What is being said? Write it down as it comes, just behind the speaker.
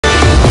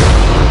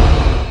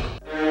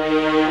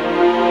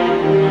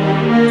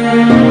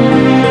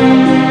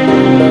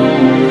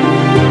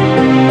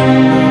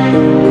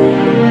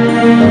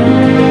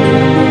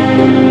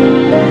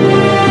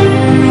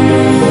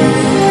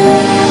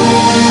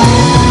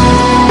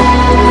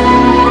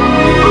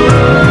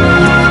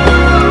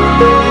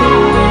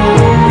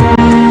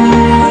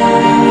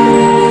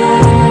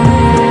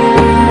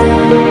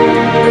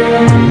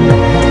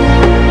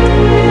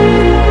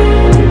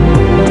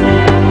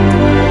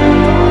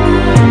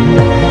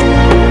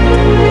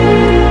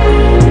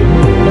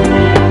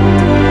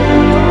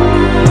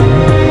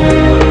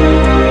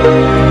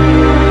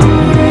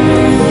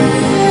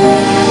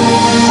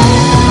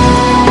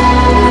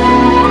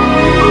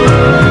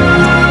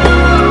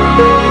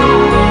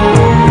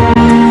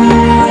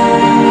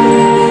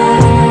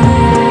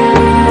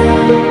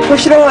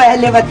खुश रहो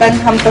अहले वतन,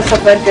 हम तो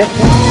सफर करते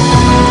हैं।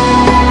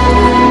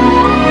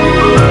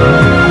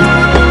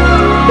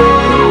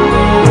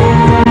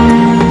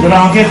 जरा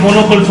आंखें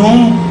खोलो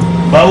कुलसोम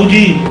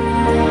बाबूजी,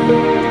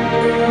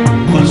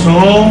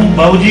 कुलसोम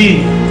बाबूजी।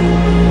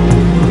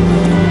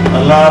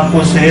 अल्लाह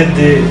आपको सेहत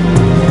दे,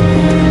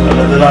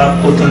 अल्लाह ताला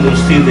आपको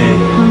तंदुरुस्ती दे।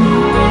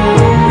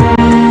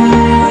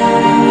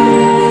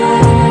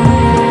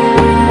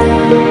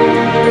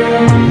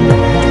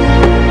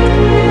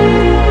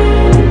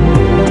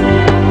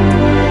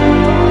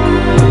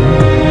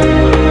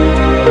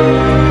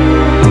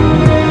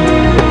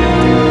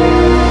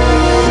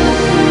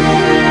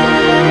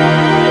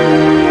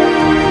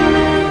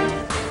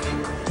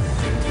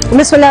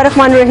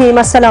 बिस्मिल्लाहिर्रहमानिर्रहीम,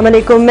 अस्सलाम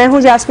वालेकुम। मैं हूं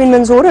जैस्मीन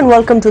मंजूर and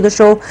welcome to the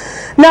show.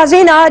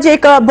 नाज़रीन, आज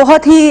एक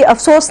बहुत ही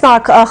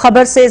अफसोसनाक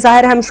खबर से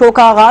ज़ाहिर हम शो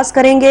का आगाज़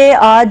करेंगे।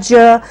 आज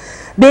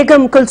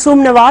बेगम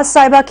कुलसोम नवाज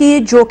साहिबा की,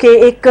 जो कि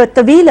एक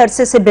तवील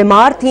अरसे से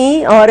बीमार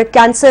थी और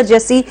कैंसर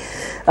जैसी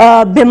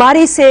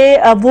बीमारी से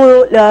वो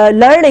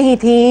लड़ रही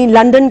थी।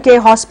 लंदन के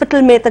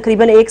हॉस्पिटल में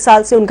तकरीबन 1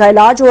 साल से उनका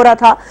इलाज हो रहा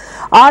था।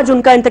 आज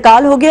उनका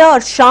इंतकाल हो गया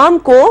और शाम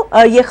को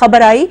ये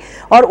खबर आई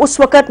और उस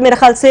वक़्त मेरे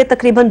ख्याल से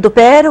तकरीबन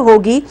दोपहर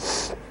होगी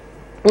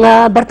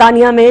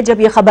बरतानिया में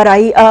जब ये खबर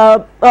आई।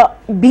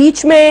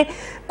 बीच में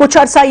कुछ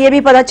अरसा ये भी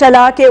पता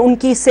चला कि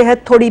उनकी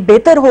सेहत थोड़ी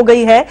बेहतर हो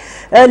गई है,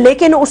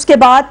 लेकिन उसके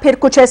बाद फिर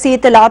कुछ ऐसी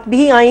इतलात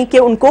भी आई कि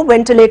उनको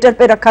वेंटिलेटर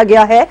पे रखा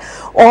गया है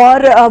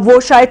और वो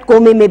शायद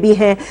कोमे में भी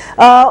हैं।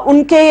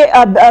 उनके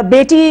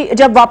बेटी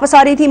जब वापस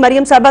आ रही थी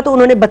मरियम साहिबा, तो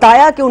उन्होंने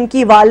बताया कि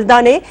उनकी वालिदा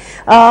ने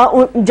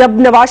जब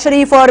नवाज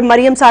शरीफ और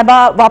मरियम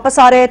साहिबा वापस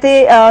आ रहे थे,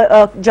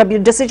 जब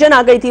डिसीजन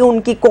आ गई थी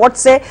उनकी कोर्ट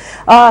से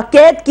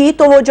कैद की,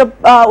 तो वो जब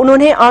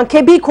उन्होंने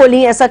आंखें भी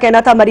खोली, ऐसा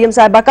कहना था मरियम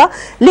साहिबा का,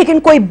 लेकिन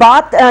कोई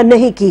बात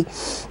नहीं की।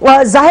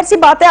 जाहिर सी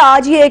बात है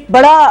आज ये एक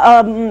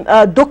बड़ा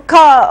दुख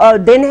का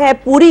दिन है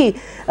पूरी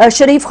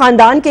शरीफ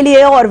खानदान के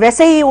लिए, और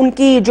वैसे ही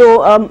उनकी जो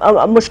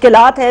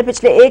मुश्किलात हैं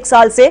पिछले 1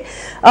 साल से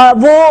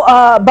वो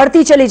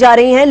बढ़ती चली जा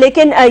रही हैं।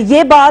 लेकिन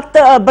ये बात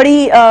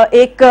बड़ी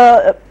एक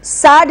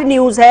सैड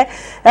न्यूज़ है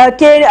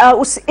कि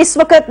इस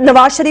वक्त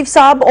नवाज शरीफ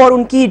साहब और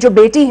उनकी जो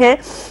बेटी हैं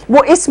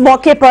वो इस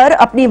मौके पर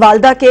अपनी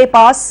वालदा के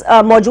पास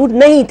मौजूद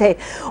नहीं थे,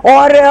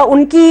 और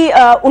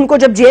उनको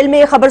जब जेल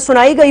में खबर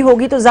सुनाई गई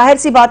होगी तो जाहिर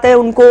सी बात है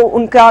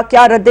उनका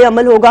क्या रद्द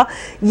अमल होगा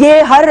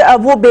ये हर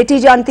वो बेटी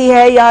जानती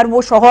है। यार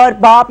वो शौहर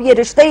बाप, ये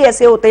रिश्ते ही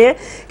ऐसे होते हैं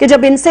कि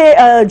जब इनसे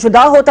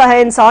जुदा होता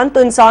है इंसान,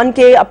 तो इंसान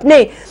के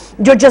अपने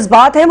जो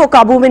जज्बात हैं वो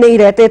काबू में नहीं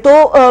रहते। तो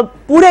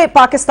पूरे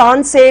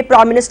पाकिस्तान से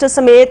प्राइम मिनिस्टर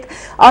समेत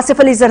Asif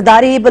Ali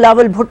Zardari,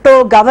 Bilawal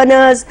Bhutto,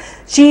 governors,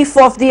 chief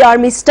of the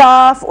army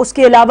staff,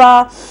 उसके अलावा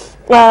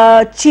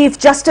चीफ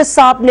जस्टिस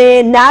साहब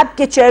ने, नैब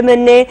के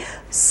चेयरमैन ने,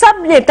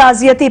 सब ने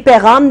ताज़ियती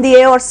पैगाम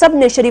दिए और सब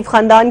ने शरीफ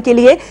खानदान के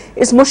लिए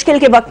इस मुश्किल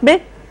के वक्त में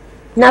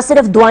ना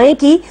सिर्फ दुआएं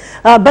की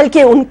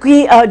बल्कि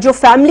उनकी जो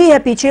फैमिली है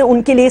पीछे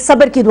उनके लिए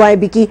सब्र की दुआएं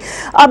भी की।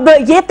 अब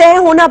ये तय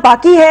होना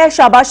बाकी है।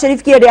 शहबाज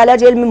शरीफ की अडयाला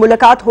जेल में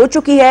मुलाकात हो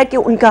चुकी है कि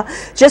उनका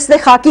जिस्म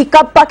खाकी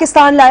कब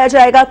पाकिस्तान लाया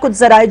जाएगा। कुछ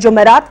ज़राए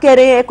जुमेरात कह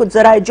रहे हैं, कुछ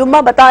ज़राए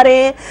जुम्मा बता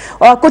रहे हैं,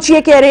 और कुछ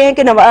ये कह रहे हैं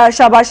कि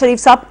शहबाज शरीफ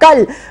साहब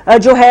कल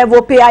जो है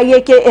वो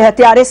PIA के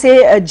एहतियारे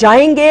से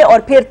जाएंगे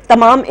और फिर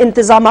तमाम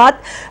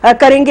इंतजामात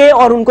करेंगे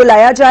और उनको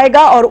लाया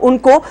जाएगा। और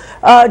उनको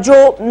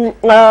जो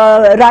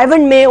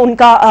रायवन में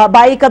उनका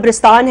बाई कब्रिस्तान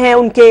है,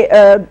 उनके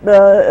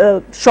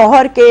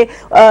शौहर के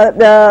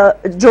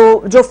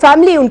जो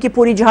फैमिली उनकी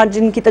पूरी जहां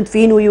जिनकी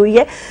तदफीन हुई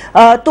है,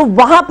 तो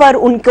वहां पर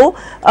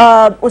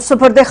उनको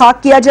सुपुर्द खाक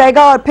किया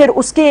जाएगा। और फिर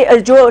उसके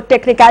जो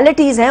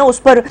टेक्निकलिटीज हैं उस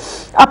पर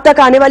अब तक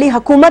आने वाली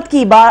हुकूमत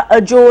की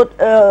जो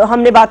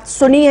हमने बात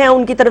सुनी है,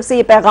 उनकी तरफ से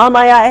ये पैगाम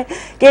आया है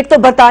कि एक तो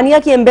बरतानिया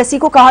की एम्बेसी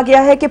को कहा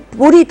गया है कि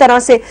पूरी तरह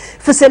से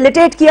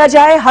फैसिलिटेट किया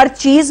जाए हर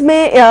चीज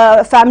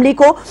में फैमिली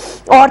को,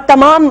 और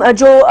तमाम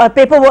जो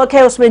पेपर वर्क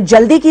है उसमें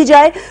जल्दी की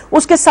जाए।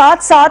 उसके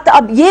साथ साथ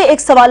अब ये एक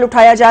सवाल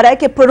उठाया जा रहा है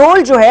कि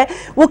पैरोल जो है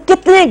वो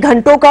कितने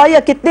घंटों का या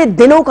कितने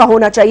दिनों का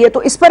होना चाहिए।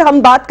 तो इस पर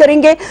हम बात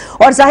करेंगे,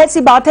 और जाहिर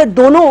सी बात है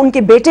दोनों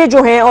उनके बेटे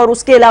जो हैं और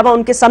उसके अलावा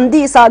उनके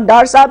समधी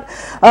सागदार साहब,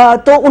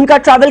 तो उनका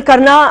ट्रैवल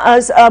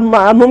करना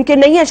मुमकिन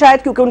नहीं है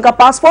शायद, क्योंकि उनका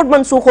पासपोर्ट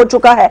मनसूख हो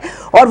चुका है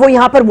और वो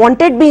यहाँ पर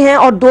वांटेड भी हैं,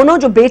 और दोनों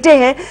जो बेटे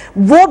हैं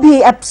वो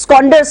भी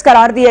एब्सकॉन्डर्स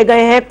करार दिए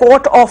गए हैं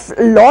कोर्ट ऑफ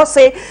लॉ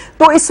से।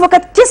 तो इस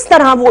वक्त किस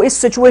तरह वो इस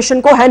सिचुएशन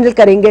को हैंडल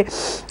करेंगे,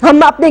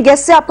 हम अपने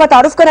गेस्ट से आपका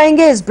तारुफ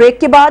कराएंगे इस ब्रेक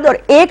के बाद। और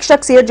एक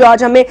शख्सियत जो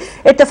आज हमें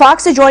इत्तेफाक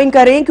से ज्वाइन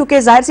कर रहे हैं, क्योंकि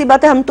जाहिर सी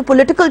बात है हम तो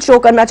पॉलिटिकल शो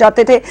करना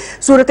चाहते थे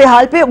सूरत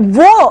हाल पे,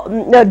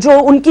 वो जो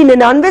उनकी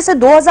 99 से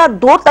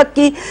 2002 तक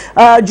की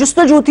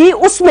जुस्तजू थी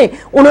उसमें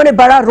उन्होंने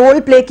बड़ा रोल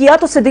प्ले किया।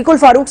 तो सिद्दीकी अल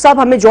फारूक साहब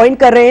हमें ज्वाइन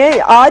कर रहे हैं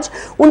आज,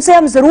 उनसे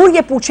हम जरूर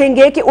ये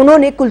पूछेंगे कि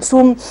उन्होंने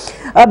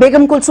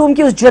बेगम कुलसोम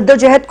की उस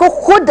जद्दोजहद को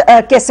खुद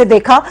कैसे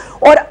देखा,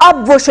 और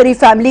अब वो शरीफ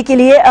फैमिली के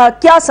लिए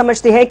क्या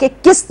समझते हैं कि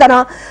किस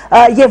तरह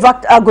ये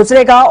वक्त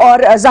गुजरेगा।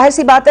 और जाहिर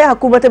सी बात है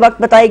हुकूमत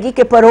वक्त बताएगी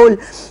कि पैरोल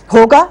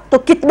होगा तो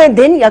कितने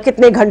दिन या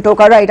कितने घंटों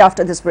का। Right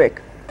after this break.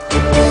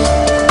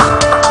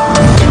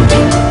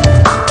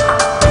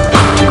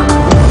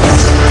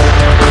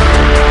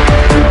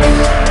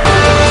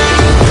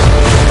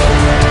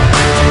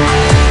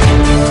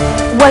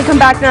 Welcome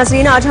back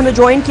नाज़रीन। आज हमें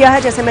ज्वाइन किया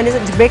है, जैसे मैंने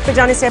ब्रेक पे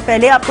जाने से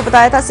पहले आपको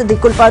बताया था,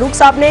 सिद्दीकी अल फारूक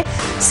साहब ने,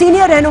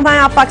 सीनियर रहनुमा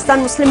आप पाकिस्तान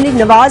मुस्लिम लीग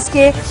नवाज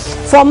के,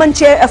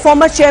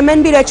 फॉर्मर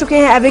चेयरमैन भी रह चुके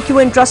हैं एवेक्यू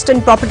in trust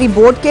and property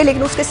board के।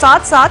 लेकिन उसके साथ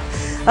साथ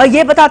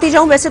ये बताती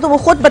जाऊं, वैसे तो वो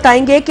खुद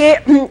बताएंगे कि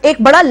एक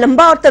बड़ा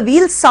लंबा और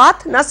तवील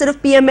साथ ना सिर्फ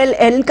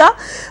PMLN का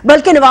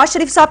बल्कि नवाज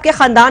शरीफ साहब के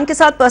खानदान के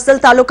साथ पर्सनल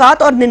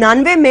ताल्लुकात, और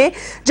 99 में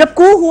जब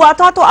कू हुआ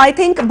था तो आई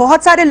थिंक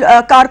बहुत सारे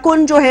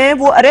कारकुन जो हैं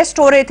वो अरेस्ट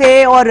हो रहे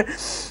थे और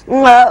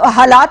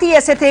हालात ही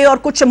ऐसे थे और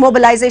कुछ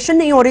मोबिलाइजेशन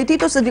नहीं हो रही थी।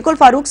 तो सिद्दीकी अल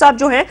फारूक साहब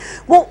जो हैं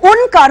वो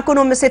उन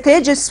कारकुनों में से थे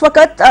जिस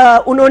वक्त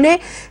उन्होंने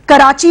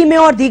कराची में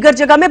और दीगर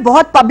जगह में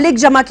बहुत पब्लिक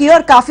जमा की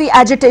और काफी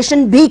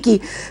एजिटेशन भी की।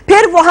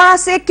 फिर वहां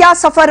से क्या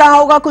सफर रहा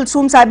होगा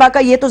कुलसूम साहिबा का,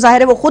 ये तो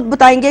जाहिर है वो खुद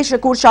बताएंगे।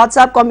 शकोर शाद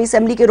साहब कौमी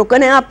असेंबली के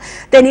रुकन हैं, आप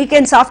तहरीक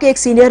इंसाफ के एक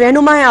सीनियर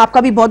रहनुमा हैं,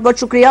 आपका भी बहुत बहुत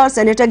शुक्रिया। और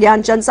सेनेटर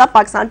ज्ञान चंद साहब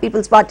पाकिस्तान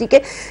पीपल्स पार्टी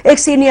के एक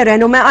सीनियर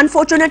रहनुमा हैं।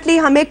 अनफॉर्चुनेटली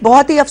हम एक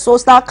बहुत ही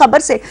अफसोसनाक खबर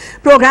से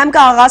प्रोग्राम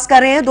का आगाज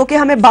कर रहे हैं, दो कि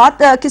हमें बात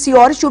किसी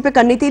और इशू पे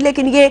करनी थी,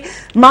 लेकिन ये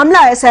मामला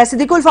ऐसा है।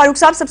 सिद्दीकी अल फारूक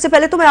साहब, सबसे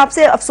पहले तो मैं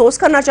आपसे अफसोस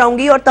करना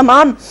चाहूंगी और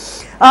तमाम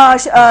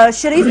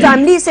शरीफ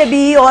फैमिली से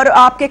भी और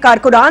आपके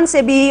कारकुनान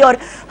से भी और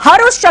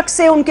हर उस शख्स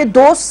से, उनके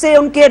दोस्त से,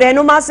 उनके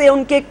रहनुमा से,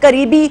 उनके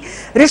करीबी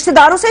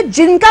रिश्तेदारों से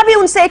जिनका भी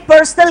उनसे एक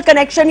पर्सनल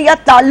कनेक्शन या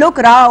ताल्लुक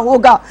रहा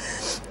होगा।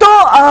 तो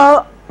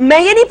मैं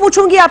ये नहीं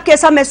पूछूंगी आप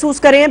कैसा महसूस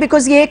करें,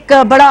 बिकॉज ये एक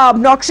बड़ा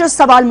ऑब्नॉक्शियस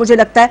सवाल मुझे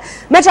लगता है।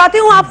 मैं चाहती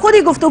हूँ आप खुद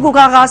ही गुफ्तगू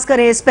का आगाज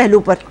करें इस पहलू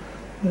पर।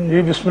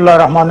 जी,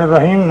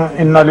 बिस्मिल्लाहिर्रहमानिर्रहीम,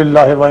 इन्ना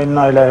लिल्लाहि व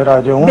इन्ना इलैहि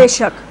राजिऊन।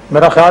 बेशक,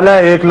 मेरा ख्याल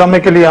है एक लम्हे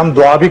के लिए हम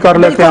दुआ भी कर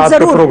लेते हैं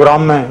आपके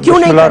प्रोग्राम में।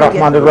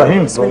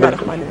 बिस्मिल्लाहिर्रहमानिर्रहीम।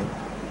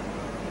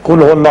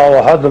 कुल हुवल्लाहु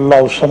अहद,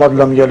 अल्लाहु समद,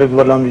 लम यलिद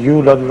व लम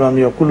यूलद व लम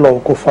यकुल लहू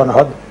कुफुवन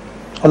अहद।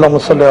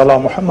 अल्लाहुम्मा सल्लि अला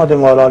मुहम्मद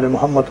व अला आलि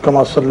मुहम्मद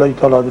कमा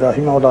सल्लैता अला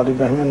इब्राहीम व अला आलि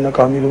इब्राहीम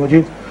इन्नका हमीदुम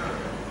मजीद।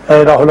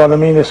 ऐ इलाहुल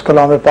आलमीन, इस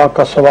कलाम पाक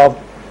का सवाब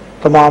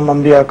तमाम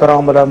अंबिया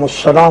कराम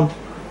अलैहिमुस्सलाम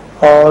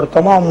और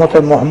तमाम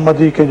उम्मत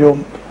मोहम्मदी के जो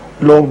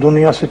लोग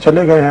दुनिया से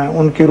चले गए हैं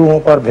उनकी रूहों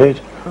पर भेज,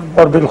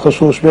 और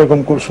बिलखुसूस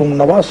बेगम कुलसुम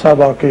नवाज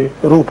साहबा के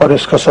रूह पर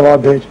इसका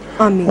सवाब भेज।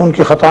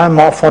 उनकी खताएं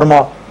माफ फरमा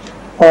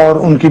और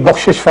उनकी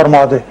बख्शिश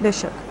फरमा दे,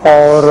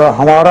 और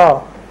हमारा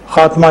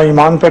खात्मा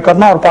ईमान पे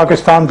करना और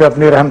पाकिस्तान पे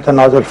अपनी रहमत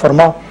नाजिल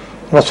फरमा।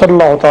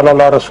 वसल्लल्लाहु तआला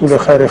अला रसूल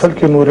खैर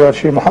खल्क़ि नूर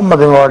अर्शी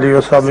मोहम्मद व आलिहि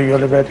व सहबिहि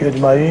अहले बैत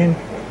अजमाइन।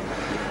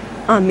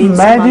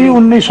 मैं जी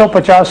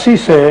 1985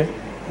 से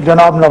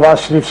जनाब नवाज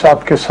शरीफ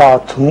साहब के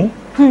साथ हूँ,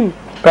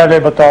 पहले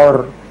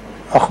बतौर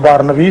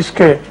अखबार नवीस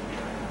के,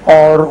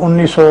 और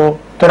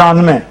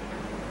 1993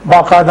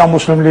 बाकायदा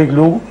मुस्लिम लीग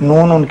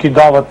नून उनकी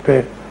दावत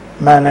पे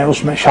मैंने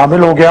उसमें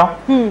शामिल हो गया।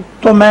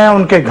 तो मैं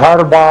उनके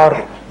घर बार,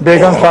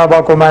 बेगम साहबा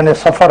को मैंने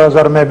सफर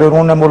अजर में,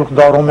 बैरून मुल्क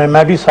दौरों में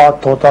मैं भी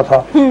साथ होता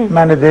था।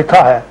 मैंने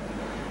देखा है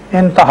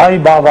इंतहाई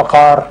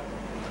बावकार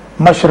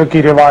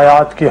मशरकी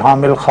रिवायात की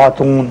हामिल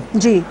खातून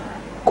जी,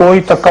 कोई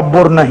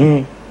तकब्बुर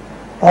नहीं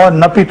और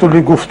नपी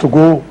तुली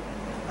गुफ्तगू,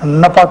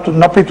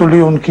 नपी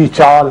तुली उनकी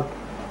चाल,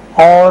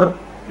 और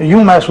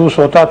यूं महसूस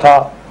होता था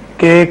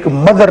कि एक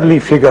मदरली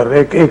फिगर,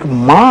 एक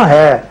माँ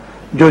है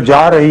जो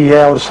जा रही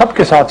है और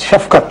सबके साथ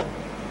शफकत,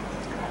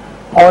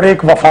 और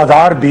एक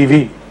वफादार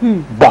बीवी,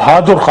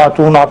 बहादुर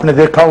खातून। आपने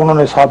देखा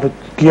उन्होंने साबित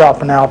किया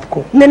अपने आप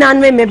को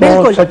 99 में।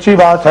 बिल्कुल सच्ची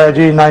बात है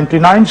जी,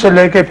 99 से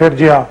लेके फिर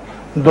जी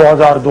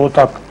 2002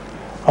 तक।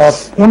 और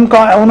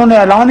उन्होंने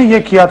ऐलान ये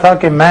किया था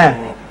कि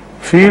मैं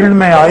फील्ड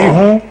में आई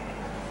हूँ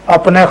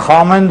अपने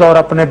खामंद और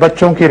अपने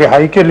बच्चों की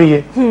रिहाई के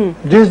लिए।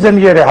 जिस दिन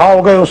ये रिहा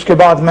हो गए उसके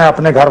बाद मैं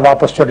अपने घर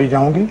वापस चली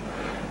जाऊंगी।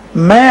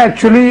 मैं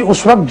एक्चुअली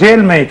उस वक्त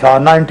जेल में ही था,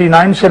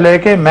 99 से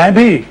लेके मैं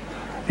भी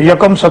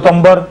 1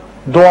 सितंबर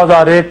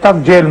 2001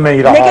 तक जेल में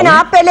ही रहा। लेकिन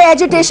आप पहले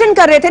एजिटेशन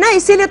कर रहे थे ना,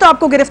 इसीलिए तो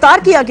आपको गिरफ्तार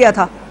किया गया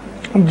था।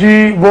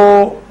 जी,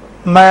 वो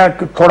मैं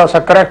थोड़ा सा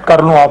करेक्ट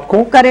कर लूं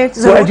आपको।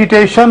 तो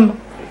एजिटेशन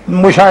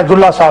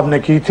मुशाहिदुल्लाह साहब ने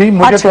की थी,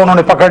 मुझे तो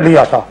उन्होंने पकड़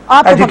लिया था।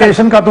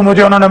 एजिटेशन का तो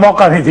मुझे उन्होंने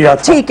मौका नहीं दिया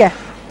था। ठीक है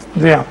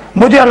जी हाँ,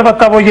 मुझे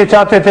अलबत्ता वो ये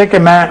चाहते थे कि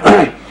मैं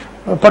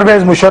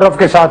परवेज मुशर्रफ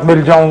के साथ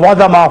मिल जाऊं,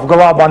 वादा माफ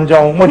गवाह बन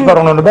जाऊं। मुझ पर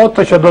उन्होंने बहुत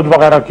तशद्दुद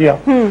वगैरह किया।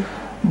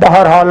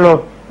 बहरहाल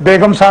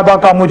बेगम साहबा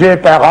का मुझे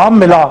पैगाम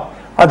मिला,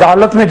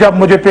 अदालत में जब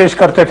मुझे पेश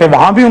करते थे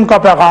वहां भी उनका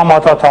पैगाम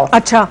आता था।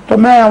 अच्छा, तो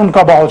मैं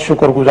उनका बहुत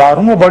शुक्रगुजार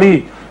हूँ। वो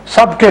बड़ी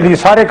सबके लिए,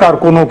 सारे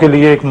कारकुनों के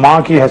लिए एक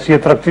माँ की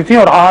हैसियत रखती थी।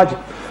 और आज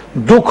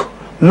दुख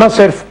न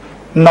सिर्फ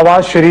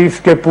नवाज शरीफ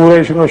के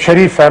पूरे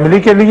शरीफ फैमिली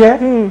के लिए है,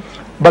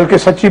 बल्कि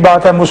सच्ची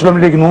बात है मुस्लिम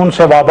लीग नून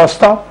से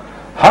वाबस्ता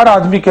हर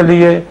आदमी के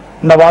लिए,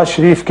 नवाज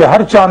शरीफ के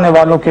हर चाहने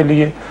वालों के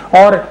लिए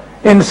और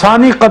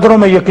इंसानी कदरों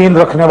में यकीन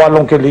रखने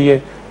वालों के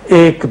लिए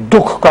एक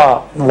दुख का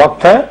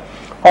वक्त है।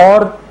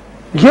 और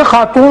ये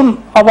खातून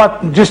अब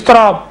जिस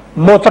तरह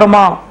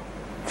मोहतरमा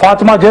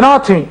फातिमा जिना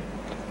थी,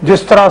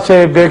 जिस तरह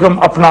से बेगम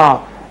अपना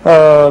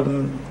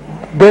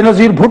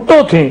बेनजीर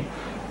भुट्टो थी,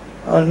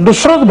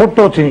 नुसरत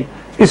भुट्टो थी,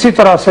 इसी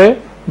तरह से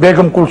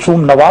बेगम कुलसूम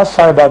नवाज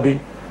साहिबा भी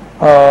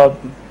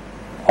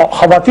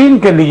खवातीन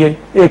के लिए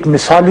एक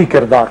मिसाली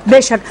किरदार।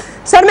 बेशक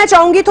सर, मैं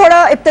चाहूंगी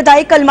थोड़ा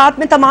इब्तदाई कलमात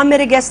में तमाम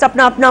मेरे गेस्ट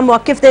अपना अपना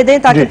मौक़िफ़ दे दें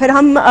ताकि फिर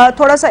हम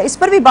थोड़ा सा इस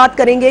पर भी बात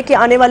करेंगे कि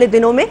आने वाले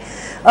दिनों में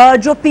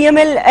जो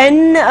PMLN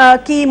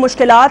की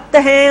मुश्किलात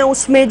हैं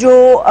उसमें जो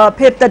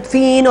फिर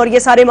तदफीन और ये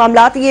सारे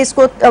मामलात, ये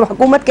इसको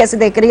हुकूमत कैसे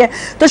देख रही है।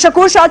 तो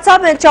शकोर शाद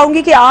साहब, मैं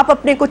चाहूंगी कि आप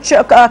अपने कुछ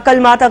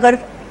कलमात अगर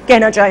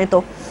कहना चाहें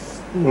तो।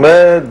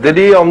 मैं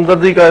दिली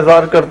हमदर्दी का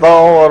इजहार करता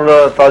हूँ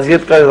और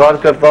ताज़ियत का इजहार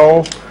करता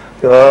हूँ।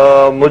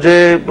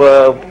 मुझे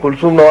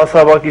कुलसूम नवाज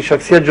साहबा की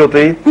शख्सियत जो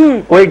थी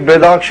वो एक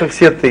बेदाग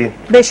शख्सियत थी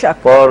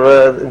बेशक,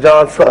 और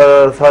जहाँ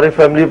सारी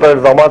फैमिली पर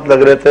इल्जामात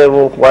लग रहे थे,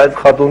 वो वाहिद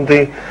खातून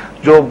थी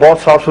जो बहुत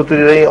साफ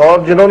सुथरी रही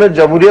और जिन्होंने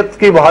जमहूरियत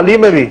की बहाली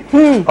में भी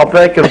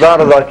अपना एक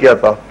किरदार अदा किया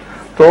था।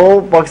 तो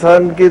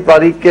पाकिस्तान की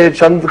तारीख के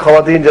चंद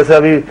खवातीन, जैसे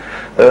अभी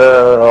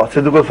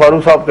सिद्दीकी अल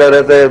फारूक साहब कह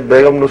रहे थे,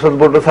 बेगम नुसरत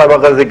भुट्टो साहबा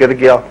का जिक्र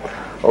किया,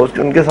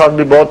 उनके साथ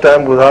भी बहुत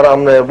टाइम गुजारा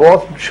हमने।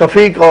 बहुत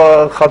शफीक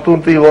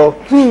खातून थी वो,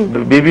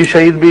 बीबी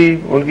शहीद भी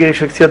उनकी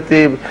शख्सियत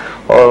थी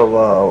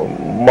और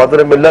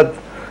मादर मिल्लत।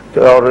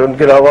 और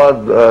उनके अलावा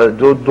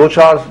जो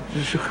 2-4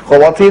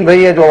 खवातीन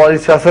रही हैं जो हमारी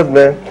सियासत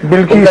में,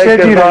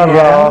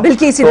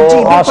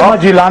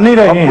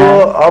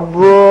 अब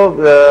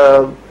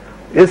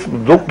इस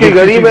दुख की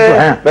घड़ी में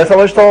मैं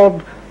समझता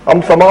हूँ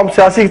हम तमाम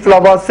सियासी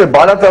इख्तिलाफात से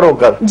बालातर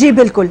होकर जी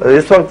बिल्कुल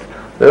इस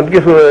वक्त उनकी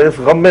इस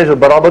गम में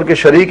बराबर के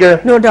शरीक है।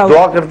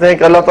 दुआ करते हैं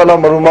कि अल्लाह ताला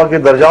मरहुमा के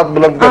दर्जात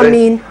बुलंद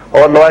करे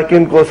और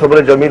लवाकिन को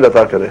सब्र जमील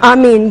अता करे।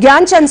 आमीन।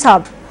 ज्ञान चंद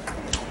साहब।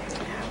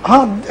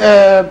 हाँ,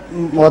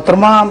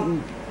 मोहतरमा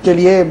के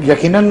लिए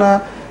यकीनन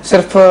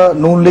सिर्फ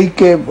नून लीग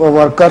के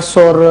वर्कर्स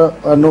और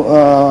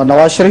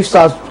नवाज शरीफ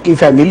साहब की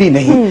फैमिली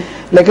नहीं,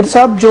 लेकिन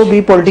सब जो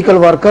भी पॉलिटिकल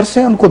वर्कर्स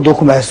हैं उनको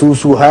दुख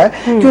महसूस हुआ है,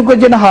 क्योंकि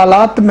जिन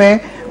हालात में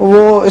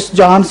वो इस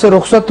जहान से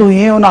रुखसत हुई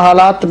हैं उन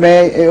हालात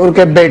में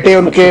उनके बेटे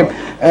उनके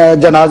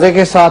जनाजे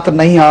के साथ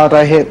नहीं आ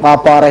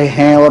पा रहे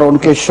हैं और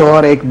उनके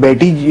शोहर, एक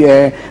बेटी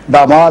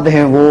दामाद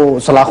हैं, वो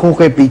सलाखों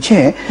के पीछे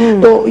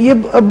हैं। तो ये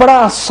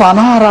बड़ा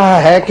साना रहा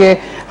है कि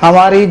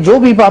हमारी जो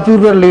भी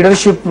पॉपुलर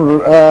लीडरशिप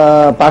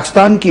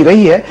पाकिस्तान की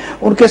रही है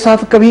उनके साथ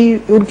कभी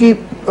उनकी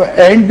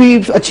एंड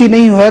भी अच्छी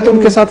नहीं हुआ है, तो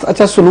उनके साथ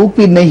अच्छा सलूक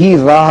भी नहीं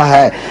रहा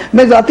है।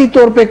 मैं जाती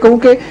तौर पे कहूँ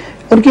कि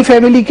उनकी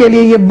फैमिली के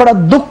लिए ये बड़ा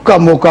दुख का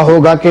मौका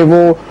होगा कि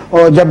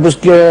वो जब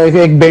उसके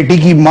एक बेटी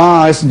की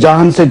माँ इस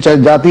जहान से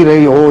जाती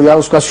रही हो या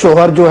उसका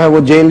शोहर जो है वो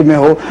जेल में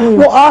हो,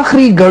 वो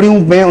आखिरी घड़ियों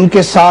में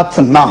उनके साथ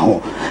ना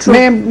हो।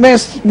 मैं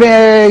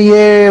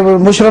ये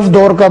मुशर्रफ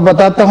दौर का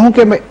बताता हूँ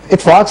कि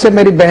इत्तेफाक से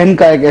मेरी बहन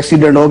का एक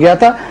एक्सीडेंट हो गया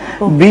था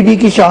बीबी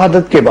की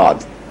शहादत के बाद।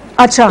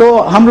 अच्छा, तो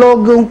हम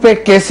लोग पे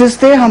केसेस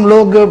थे, हम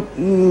लोग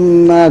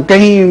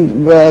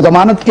कहीं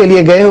जमानत के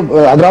लिए गए,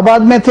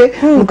 हैदराबाद में थे,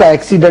 उनका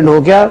एक्सीडेंट हो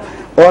गया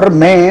और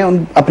मैं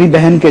अपनी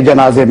बहन के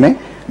जनाजे में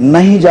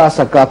नहीं जा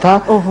सका था।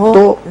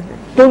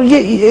 तो ये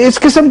इस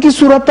किस्म की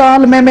सूरत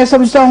हाल में मैं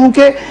समझता हूँ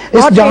कि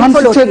इस जहान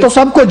से तो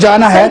सबको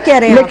जाना है,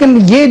 लेकिन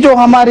ये जो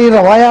हमारी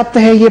रवायात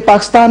है ये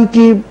पाकिस्तान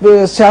की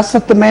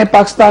सियासत में,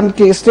 पाकिस्तान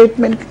की स्टेट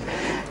में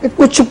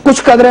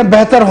कुछ कदरें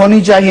बेहतर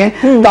होनी चाहिए,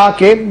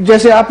 ताकि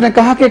जैसे आपने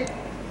कहा कि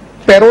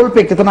पैरोल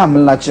पे कितना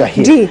मिलना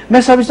चाहिए,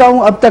 मैं समझता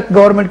हूँ अब तक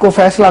गवर्नमेंट को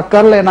फैसला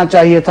कर लेना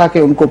चाहिए था कि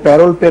उनको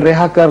पैरोल पे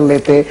रिहा कर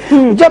लेते।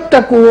 जब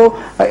तक वो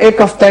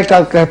 1 हफ्ते का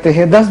कहते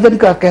हैं, 10 दिन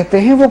का कहते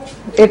हैं, वो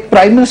एक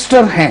प्राइम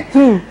मिनिस्टर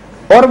हैं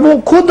और वो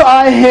खुद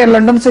आए हैं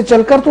लंदन से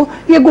चलकर, तो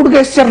ये गुड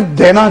गेस्चर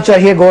देना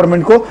चाहिए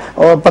गवर्नमेंट को।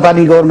 और पता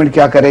नहीं गवर्नमेंट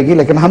क्या करेगी,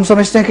 लेकिन हम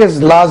समझते हैं कि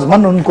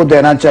लाजमन उनको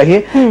देना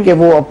चाहिए कि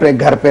वो अपने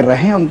घर पे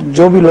रहें,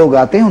 जो भी लोग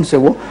आते हैं उनसे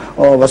वो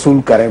वसूल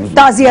करें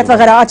ताज़ियत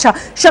वगैरह। अच्छा,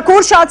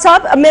 शकोर शाद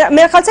साहब,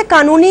 मेरे ख्याल से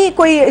कानूनी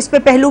कोई इस पे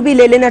पहलू भी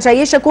ले लेना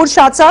चाहिए। शकोर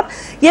शाद साहब,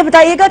 ये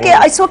बताइएगा कि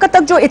इस वक्त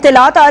तक जो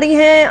इत्तलात आ रही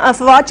हैं,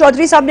 फवाद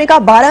चौधरी साहब ने कहा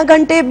 12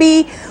 घंटे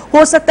भी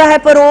हो सकता है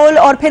पैरोल,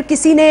 और फिर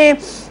किसी ने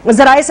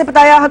जराए से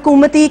बताया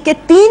हुकूमती के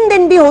 3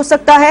 दिन भी हो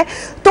सकता है।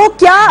 तो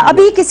क्या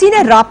अभी किसी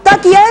ने राब्ता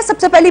किया है?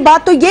 सबसे पहली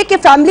बात तो ये कि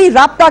फैमिली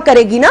राब्ता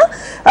करेगी ना,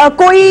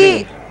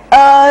 कोई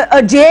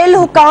जेल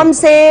हुकाम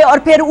से और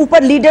फिर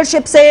ऊपर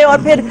लीडरशिप से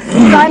और फिर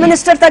प्राइम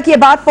मिनिस्टर तक ये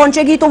बात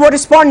पहुंचेगी तो वो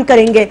रिस्पॉन्ड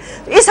करेंगे।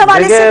 इस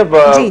हवाले से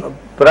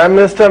प्राइम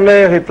मिनिस्टर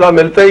ने इत्तला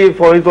मिलते ही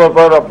फौरी तौर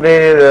पर अपने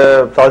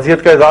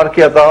ताज़ियत का इजहार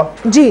किया था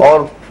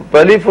और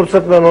पहली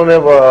फुर्सत में उन्होंने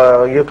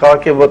ये कहा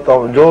कि वो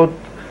जो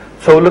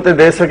सहूलतें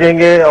दे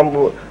सकेंगे हम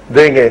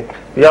देंगे।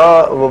 या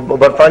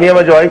बरतानिया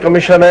में जो हाई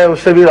कमीशन है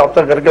उससे भी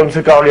रब्ता करके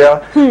उनसे कहा गया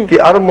कि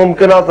हर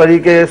मुमकिन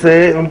तरीके से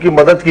उनकी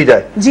मदद की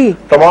जाए,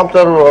 तमाम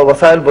तर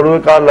वसाइल बरूए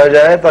कार लाए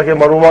जाए ताकि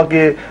मरूमा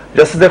की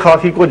जसद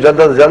खाकी को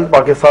जल्द अज जल्द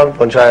पाकिस्तान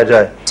पहुंचाया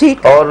जाए।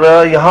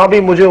 और यहाँ भी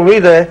मुझे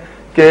उम्मीद है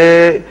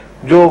कि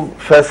जो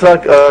फैसला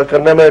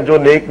करने में जो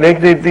नेक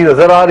नीति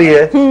नजर आ रही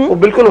है वो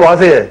बिल्कुल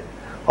वाज़ेह है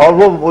और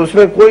वो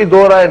उसमें कोई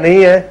दो राय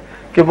नहीं है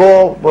कि वो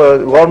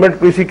गवर्नमेंट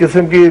किसी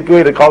किस्म की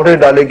कोई रुकावटें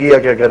डालेगी या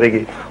क्या करेगी।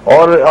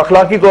 और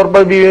अखलाकी तौर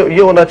पर भी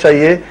ये होना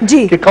चाहिए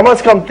कि कम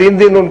से कम 3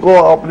 दिन उनको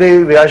अपनी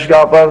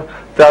रिहाइशगाह पर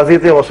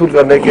ताज़ियतें वसूल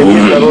करने के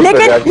लिए।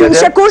 लेकिन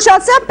शकोर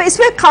शाद साहब,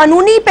 इसमें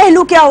कानूनी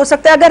पहलू क्या हो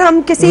सकता है? अगर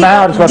हम किसी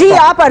जी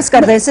आप अर्ज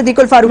कर रहे हैं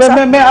सिद्दीक़ी अल फारूक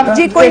साहब,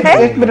 जी कोई है?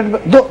 1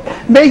 मिनट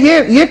मैं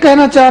ये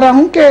कहना चाह रहा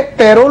हूं कि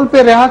पैरोल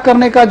पे रिहा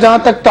करने का जहां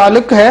तक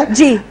ताल्लुक है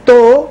जी, तो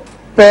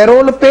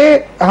पैरोल पे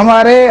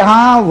हमारे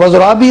यहाँ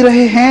वज़रा भी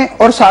रहे हैं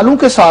और सालों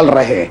के साल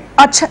रहे।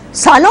 अच्छा,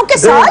 सालों के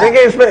साल?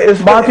 देखिए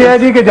इस बात यह है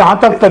जी कि जहाँ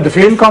तक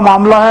तदफीन का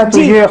मामला है तो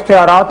ये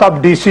इख्तियारात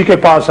अब डीसी के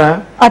पास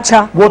हैं।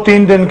 अच्छा, वो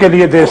 3 दिन के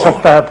लिए दे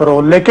सकता है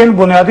पैरोल, लेकिन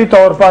बुनियादी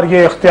तौर पर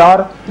ये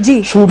इख्तियार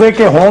सूबे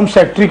के होम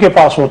सेक्रेटरी के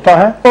पास होता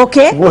है।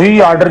 ओके, वही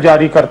आर्डर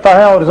जारी करता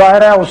है और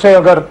जाहिर है उसे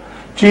अगर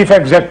चीफ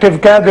एग्जीक्यूटिव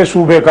कह दे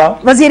सूबे का,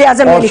 वजीर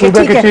आज़म और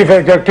सूबे के चीफ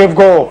एग्जीक्यूटिव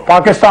को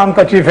पाकिस्तान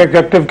का चीफ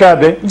एग्जीक्यूटिव कह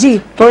दे जी,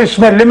 तो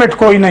इसमें लिमिट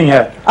कोई नहीं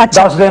है।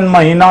 अच्छा। 10 दिन,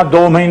 महीना,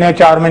 2 महीने,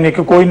 4 महीने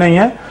की कोई नहीं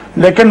है।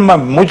 लेकिन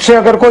मुझसे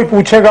अगर कोई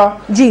पूछेगा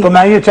तो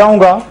मैं ये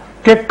चाहूंगा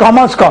कि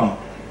कम से कम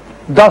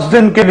 10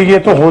 दिन के लिए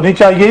तो होनी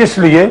चाहिए,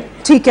 इसलिए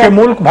कि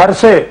मुल्क भर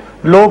से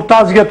लोग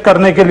ताज़ियत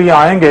करने के लिए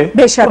आएंगे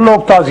तो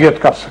लोग ताज़ियत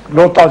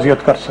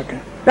कर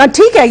सके।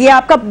 ठीक है, ये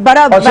आपका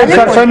बड़ा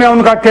सिलसिले में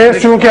उनका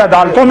केस चूंकि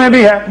अदालतों में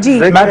भी है,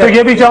 मैं तो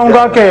ये भी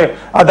चाहूंगा कि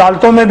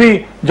अदालतों में भी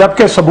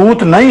जबकि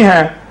सबूत नहीं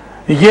है,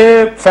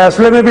 ये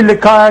फैसले में भी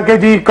लिखा है कि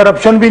जी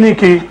करप्शन भी नहीं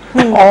की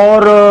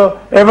और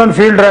एवन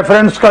फील्ड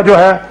रेफरेंस का जो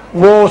है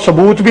वो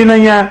सबूत भी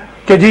नहीं है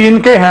कि जी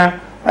इनके हैं,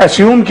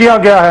 एस्यूम किया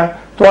गया है,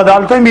 तो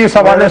अदालतें भी इस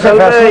हवाले से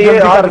फैसले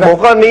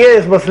मौका नहीं है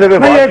इस मसले में।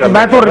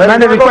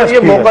 मैंने रिक्वेस्ट की,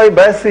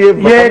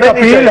 ये एक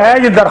अपील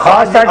है, ये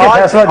दरखास्त है कि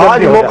फैसला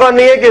आज मौका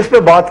नहीं है कि इस पे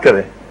बात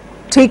करें।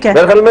 ठीक है,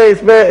 मेरे ख्याल में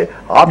इसमें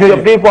आपकी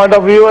अपनी पॉइंट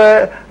ऑफ व्यू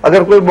है,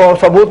 अगर कोई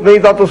सबूत नहीं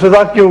था तो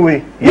सजा क्यों हुई,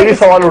 ये भी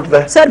सवाल उठता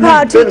है। सर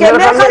ठीक है,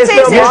 मेरे ख्याल से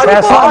इस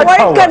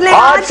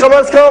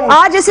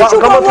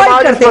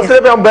मसले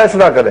पे हम बहस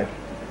ना करें।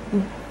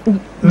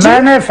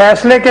 मैंने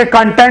फैसले के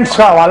कंटेंट्स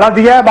का हवाला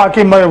दिया है,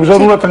 बाकी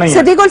जरूरत नहीं है।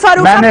 सिद्दीक अल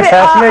फारूक, मैंने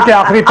फैसले के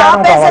आखिरी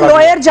पैरों का हवाला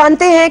लॉयर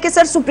जानते हैं कि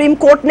सर सुप्रीम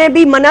कोर्ट ने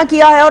भी मना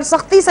किया है और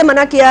सख्ती से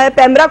मना किया है,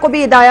 पैमरा को भी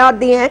हिदायत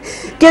दी हैं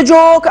कि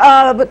जो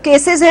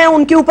केसेस हैं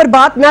उनके ऊपर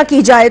बात ना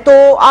की जाए।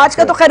 तो आज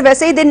का तो खैर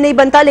वैसे ही दिन नहीं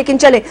बनता, लेकिन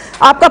चले,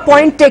 आपका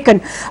पॉइंट टेकन।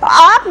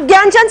 आप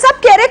ज्ञानचंद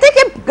साहब कह रहे थे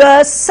कि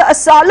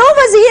सालों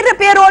वजीर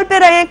पेरोल पे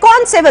रहे,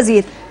 कौन से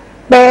वजीर?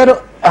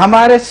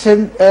 हमारे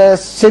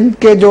सिंध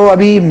के जो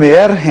अभी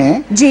मेयर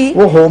हैं जी,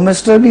 वो होम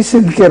मिनिस्टर भी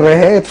सिंध के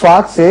रहे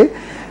इत्तेफाक से,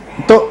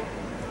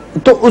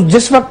 तो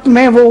जिस वक्त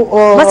में वो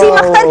वसीम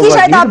अख्तर की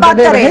शायद आप बात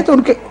कर रहे हैं, तो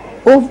उनके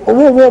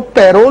वो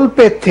पैरोल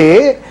पे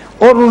थे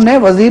और उन्हें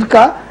वजीर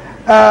का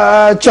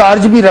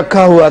चार्ज भी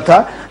रखा हुआ था।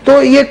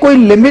 तो ये कोई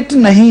लिमिट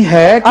नहीं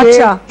है कि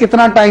अच्छा,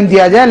 कितना टाइम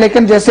दिया जाए,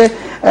 लेकिन जैसे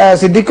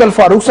सिद्दीक अल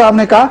फारूक साहब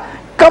ने कहा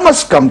कम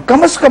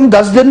से कम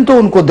 10 दिन तो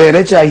उनको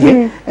देने चाहिए।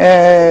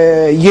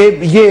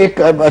 ये एक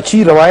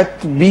अच्छी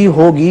रवायत भी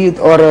होगी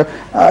और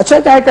अच्छा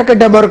जाएगा कि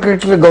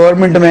डेमोक्रेटिक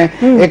गवर्नमेंट में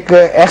एक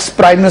एक्स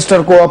प्राइम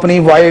मिनिस्टर को अपनी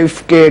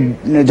वाइफ के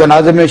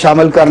जनाजे में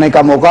शामिल करने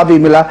का मौका भी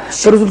मिला,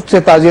 फिर उससे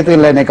ताज़ियत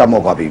लेने का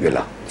मौका भी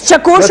मिला।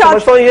 शकोर शाद,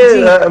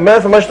 मैं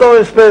समझता हूँ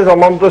इस पे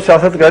हम तो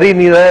सियासत कर ही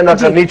नहीं रहे, ना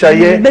करनी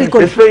चाहिए।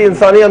 इस पे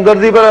इंसानी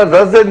हमदर्दी पर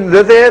 10 दिन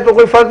देते हैं तो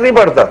कोई फर्क नहीं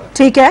पड़ता।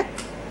 ठीक है,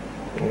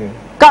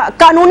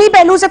 कानूनी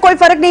पहलू से कोई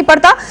फर्क नहीं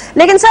पड़ता,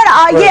 लेकिन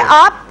सर ये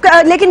आप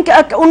लेकिन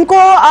उनको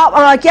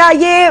क्या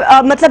ये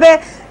मतलब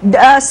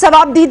है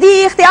सवाब दीदी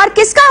इख्तियार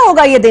किसका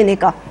होगा ये देने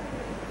का?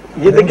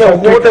 ये देखिए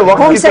हुकूमत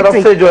वक्त की तरफ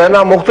से जो है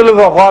ना मुख्तलिफ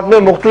औकात में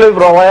मुख्तलिफ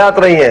रवायात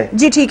रही हैं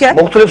जी, ठीक है,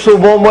 मुख्तलिफ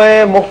सूबों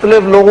में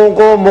मुख्तलिफ लोगों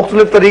को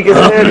मुख्तलिफ तरीके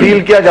से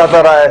डील किया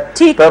जाता रहा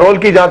है। पैरोल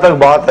की जहाँ तक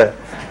बात है,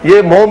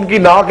 ये मोम की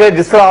नाक है,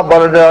 जिस तरह आप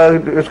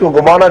इसको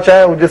घुमाना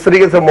चाहे, जिस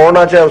तरीके से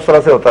मोड़ना चाहे उस तरह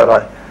से होता रहा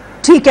है।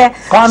 ठीक है,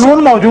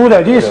 कानून मौजूद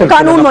है जी,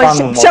 कानून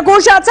मौजूद।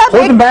 शकोर शाद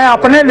साहब, मैं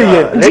अपने लिए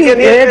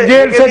एक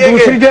जेल से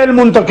दूसरी जेल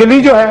मुंतकिली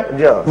जो है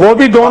वो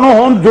भी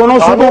दोनों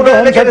सूबों के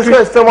इसका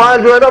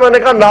इस्तेमाल जो है ना, मैंने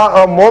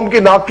कहा मोम की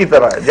नाक की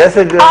तरह है।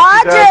 जैसे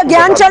आज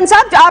ज्ञानचंद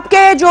साहब,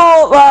 आपके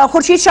जो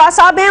खुर्शीद शाह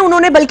साहब हैं,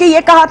 उन्होंने बल्कि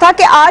ये कहा था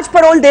कि आज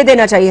पैरोल दे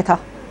देना चाहिए था।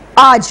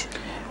 आज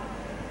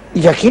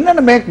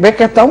यकीनन मैं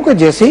कहता हूं कि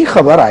जैसे ही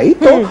खबर आई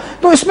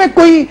तो इसमें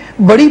कोई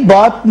बड़ी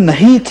बात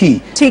नहीं थी।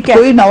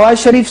 कोई नवाज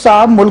शरीफ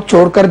साहब मुल्क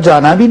छोड़कर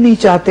जाना भी नहीं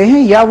चाहते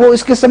हैं, या वो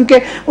इस किस्म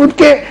के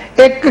उनके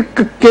एक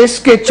केस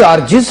के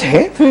चार्जेस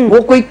हैं,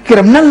 वो कोई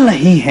क्रिमिनल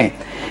नहीं है।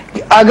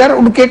 अगर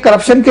उनके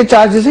करप्शन के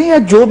चार्जेस हैं या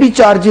जो भी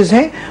चार्जेस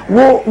हैं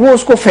वो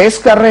उसको फेस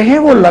कर रहे हैं।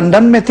 वो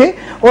लंदन में थे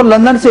और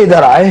लंदन से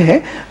इधर आए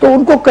हैं, तो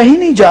उनको कहीं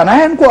नहीं जाना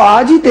है, उनको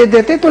आज ही दे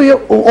देते तो ये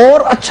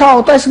और अच्छा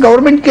होता, इस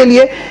गवर्नमेंट के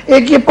लिए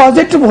एक ये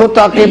पॉजिटिव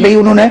होता कि भाई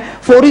उन्होंने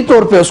फौरी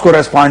तौर पे उसको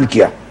रेस्पॉन्ड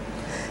किया।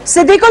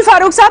 सिद्दीक अल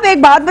फारूक साहब,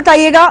 एक बात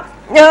बताइएगा,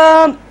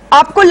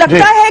 आपको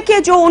लगता है कि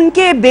जो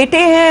उनके बेटे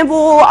हैं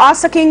वो आ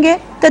सकेंगे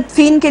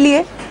तदफीन के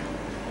लिए?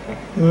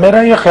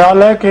 मेरा ये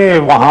ख्याल है कि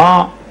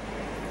वहाँ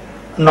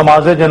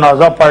नमाज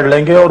जनाजा पढ़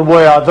लेंगे और वो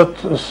इयादत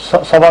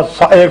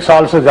 1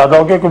 साल से ज्यादा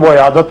हो गया कि वो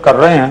इयादत कर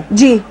रहे हैं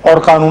जी, और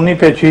कानूनी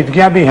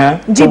पेचीदगियां भी हैं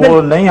तो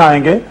वो नहीं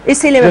आएंगे।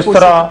 इसीलिए जिस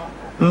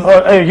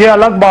तरह ये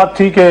अलग बात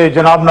थी कि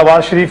जनाब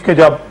नवाज शरीफ के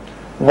जब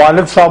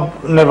वालिद साहब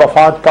ने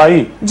वफात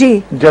पाई जी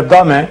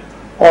जद्दा में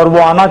और वो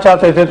आना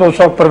चाहते थे तो उस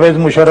वक्त परवेज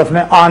मुशर्रफ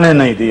ने आने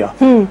नहीं दिया।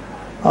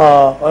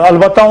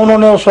 अलबत्ता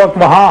उन्होंने उस वक्त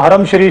वहाँ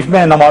हरम शरीफ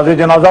में नमाज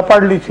जनाजा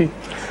पढ़ ली थी,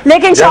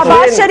 लेकिन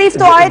शहबाज शरीफ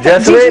तो आए थे।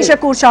 जी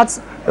शकोर शाद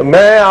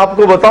मैं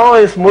आपको बताऊं,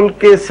 इस मुल्क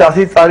के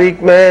सियासी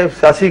तारीख में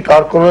सियासी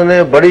कारकुनों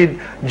ने बड़ी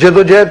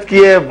जदोजहद की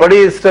है,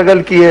 बड़ी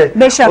स्ट्रगल की है,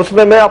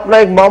 उसमें मैं अपना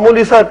एक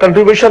मामूली सा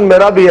कंट्रीब्यूशन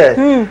मेरा भी है।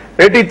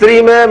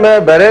 83 में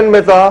मैं बहरीन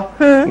में था,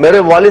 मेरे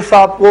वालिद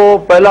साहब को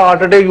पहला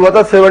हार्ट अटैक हुआ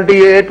था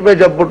 78 में,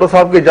 जब भुट्टो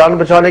साहब की जान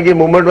बचाने की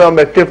मूवमेंट में हम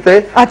एक्टिव थे।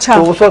 अच्छा।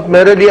 तो उस वक्त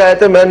मेरे लिए आए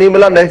थे, मैं नहीं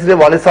मिला, नेक्स्ट डे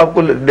वालिद साहब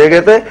को ले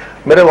गए थे।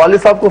 मेरे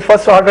वालिद साहब को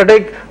first heart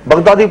attack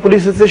Baghdadi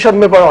police station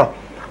में पड़ा,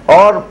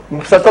 और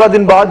 17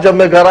 दिन बाद जब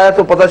मैं घर आया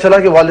तो पता चला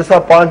कि वालिद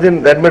साहब 5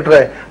 दिन एडमिट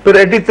रहे। फिर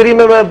 83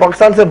 में मैं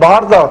पाकिस्तान से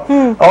बाहर था,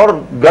 और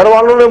घर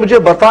वालों ने मुझे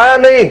बताया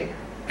नहीं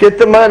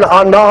कि मैं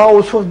ना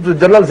उस वक्त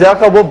जनरल जिया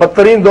का वो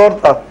बदतरीन दौर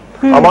था।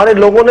 हमारे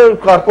लोगों ने,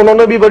 कारकुनों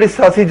ने भी बड़ी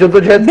सियासी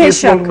जद्दोजहद की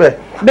इस मुल्क में,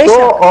 तो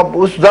अब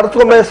उस दर्द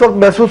को मैं इस वक्त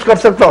महसूस कर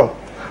सकता हूँ,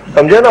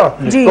 समझे ना।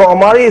 तो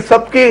हमारी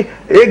सबकी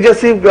एक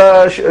जैसी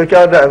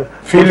क्या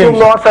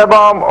नवाज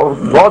साहबा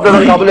बहुत ज्यादा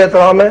काबिल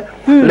एहतराम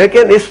है,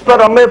 लेकिन इस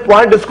पर हमें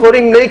पॉइंट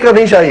स्कोरिंग नहीं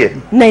करनी चाहिए।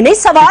 नहीं,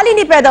 सवाल ही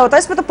नहीं पैदा होता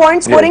इस पर, तो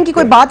पॉइंट स्कोरिंग की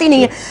कोई बात ही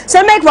नहीं है।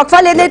 सर मैं एक वक्फा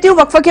ले लेती हूँ,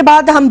 वक्फा के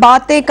बाद हम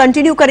बातें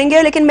कंटिन्यू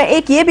करेंगे, लेकिन मैं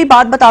एक ये भी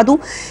बात बता दूं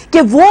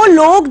कि वो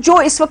लोग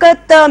जो इस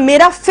वक्त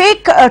मेरा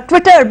फेक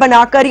ट्विटर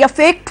बनाकर या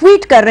फेक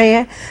ट्वीट कर रहे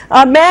हैं,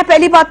 मैं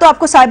पहली बात तो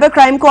आपको साइबर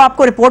क्राइम को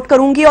आपको रिपोर्ट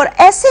करूंगी, और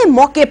ऐसे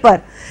मौके पर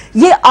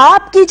ये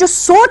आपकी जो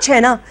सोच है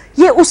ना,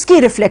 ये उसकी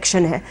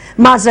रिफ्लेक्शन है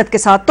माजरत के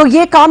साथ। तो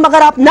ये काम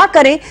अगर आप ना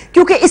करें,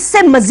 क्योंकि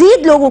इससे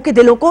मजीद लोगों के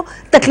दिलों को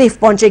तकलीफ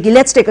पहुंचेगी।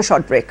 Let's take a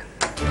short break.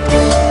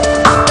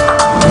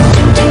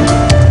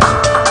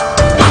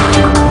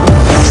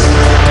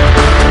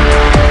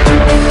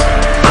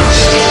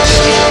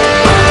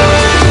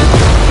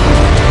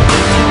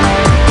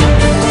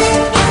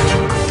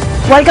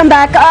 Welcome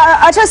back.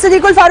 अच्छा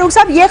सिद्दीक अल फारूक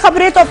साहब, ये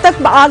खबरें तो अब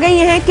तक आ गई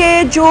हैं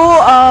कि जो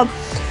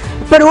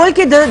पैरोल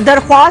की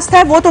दरख्वास्त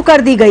है वो तो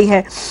कर दी गई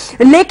है,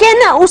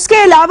 लेकिन उसके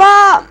अलावा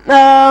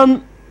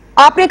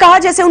आपने कहा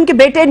जैसे उनके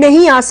बेटे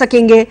नहीं आ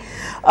सकेंगे,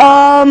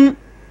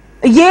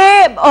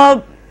 ये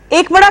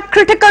एक बड़ा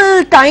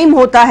क्रिटिकल टाइम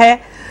होता है।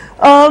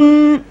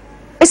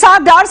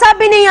 इसाक डार साहब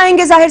भी नहीं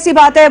आएंगे, जाहिर सी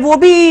बात है, वो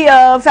भी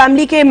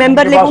फैमिली के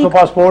मेंबर, लेकिन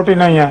पासपोर्ट ही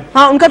नहीं है।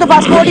 हाँ, उनका तो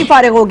पासपोर्ट ही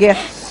फारिग हो गया,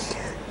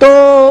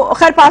 तो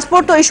खैर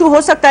पासपोर्ट तो इशू हो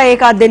सकता है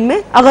एक आध दिन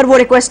में, अगर वो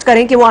रिक्वेस्ट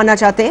करें कि वो आना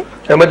चाहते हैं।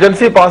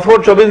 इमरजेंसी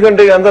पासपोर्ट 24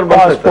 घंटे के अंदर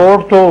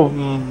पासपोर्ट तो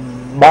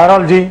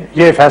बहरहाल जी,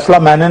 ये फैसला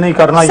मैंने नहीं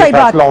करना, ये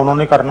फैसला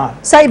उन्होंने करना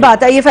है। सही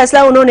बात है, ये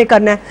फैसला उन्होंने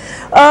करना है।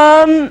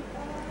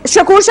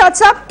 शकोर शाद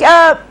साहब,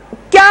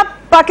 क्या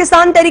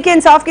पाकिस्तान तहरीके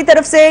इंसाफ की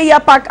तरफ से या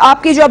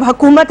आपकी जो अब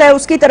हुकूमत है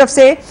उसकी तरफ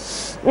से,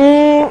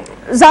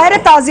 जाहिर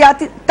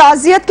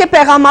ताज़ियत के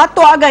पैगामात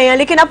तो आ गए हैं,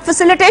 लेकिन अब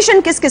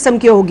फैसिलिटेशन किस किस्म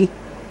की होगी?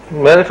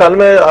 मेरे ख्याल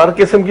में हर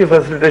किस्म की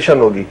फैसिलिटेशन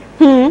होगी।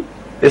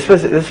 इस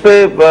पे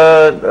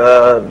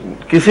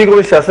किसी को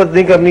भी सियासत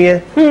नहीं करनी है,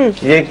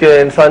 ये एक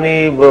इंसानी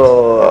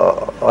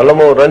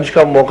अलम और रंज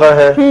का मौका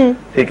है,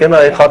 ठीक है ना।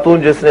 एक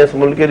खातून जिसने इस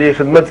मुल्क के लिए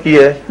खिदमत की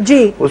है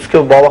जी,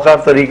 उसको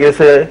बावकार तरीके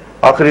से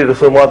आखिरी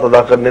रसूमात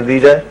अदा करने दी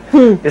जाए,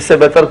 इससे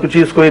बेहतर कुछ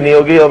चीज कोई नहीं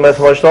होगी। और मैं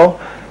समझता हूँ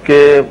कि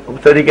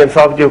तहरीक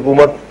इंसाफ की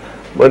हुकूमत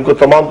इनको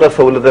तमाम तर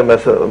सहूलतें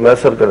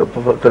मैसर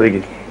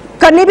करेगी,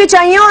 करनी भी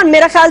चाहिए, और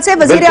मेरा ख्याल से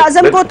वजीर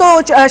आजम को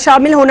तो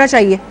शामिल होना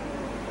चाहिए।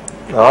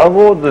 हाँ,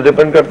 वो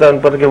डिपेंड करता है उन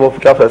पर कि वो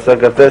क्या फैसला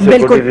करते हैं।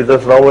 सिक्योरिटी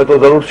रीजंस ना हुए तो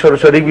जरूर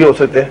शरीक भी हो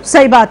सकते हैं।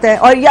 सही बात है,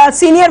 और या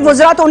सीनियर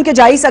वज़रा तो उनके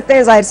जा ही सकते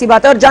हैं, जाहिर सी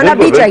बात है, और जाना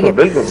भी चाहिए।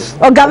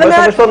 और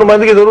गवर्नर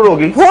नुमाइंदगी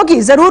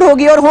जरूर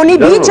होगी और होनी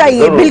भी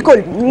चाहिए।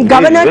 बिल्कुल,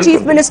 गवर्नर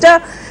चीफ मिनिस्टर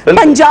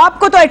पंजाब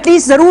को तो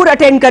एटलीस्ट जरूर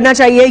अटेंड करना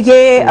चाहिए,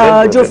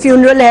 ये जो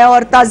फ्यूनरल है,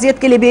 और ताज़ियत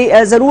के लिए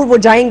भी जरूर वो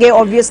जाएंगे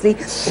ऑब्वियसली।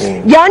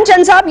 ज्ञान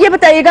चंद साहब, ये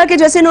बताइएगा कि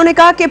जैसे इन्होंने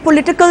कहा कि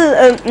पॉलिटिकल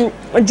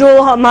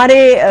जो हमारे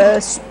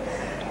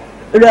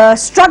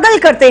स्ट्रगल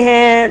करते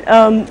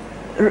हैं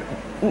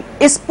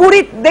इस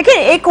पूरी, देखिए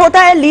एक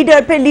होता है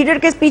लीडर, फिर लीडर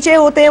के पीछे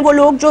होते हैं वो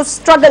लोग जो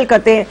स्ट्रगल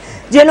करते हैं,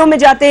 जेलों में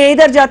जाते हैं,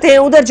 इधर जाते हैं,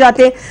 उधर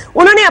जाते हैं।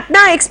 उन्होंने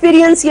अपना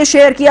एक्सपीरियंस ये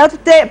शेयर किया। तो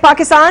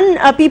पाकिस्तान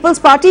पीपल्स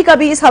पार्टी का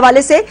भी इस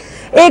हवाले से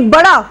एक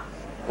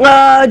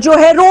बड़ा जो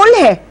है रोल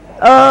है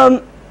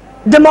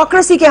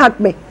डेमोक्रेसी के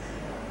हक में।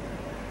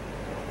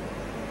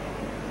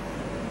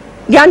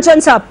 ज्ञान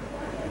चंद साहब,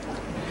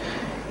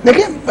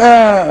 देखिए,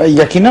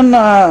 यकीनन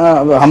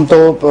हम तो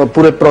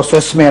पूरे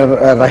प्रोसेस में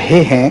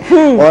रहे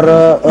हैं, और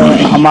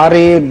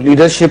हमारे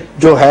लीडरशिप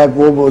जो है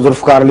वो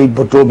जुल्फकार अली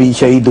भुट्टो भी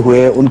शहीद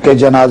हुए, उनके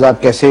जनाजा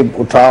कैसे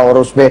उठा और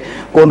उसमें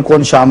कौन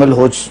कौन शामिल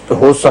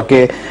हो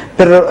सके।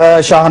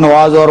 फिर शाह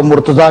नवाज और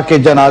मुर्तजा के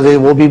जनाजे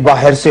वो भी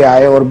बाहर से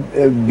आए और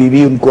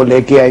बीवी उनको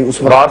लेके आई।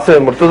 उस बाहर से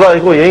मुर्तजा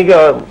को यही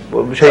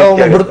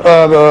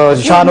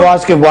शाह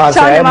नवाज के बाहर से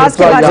आए,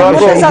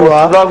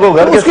 मुर्तजा को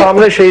घर के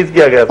सामने शहीद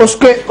किया गया।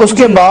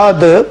 उसके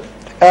बाद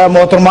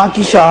मोहतरमा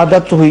की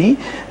शहादत हुई।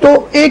 तो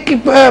एक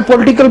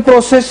पॉलिटिकल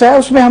प्रोसेस है,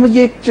 उसमें हम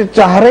ये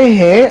चाह रहे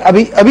हैं,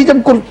 अभी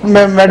जब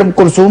मैडम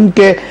कुलसूम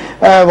के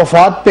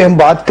वफात पे हम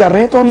बात कर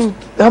रहे हैं, तो हम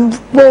हम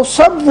वो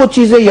सब वो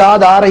चीजें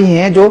याद आ रही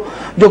हैं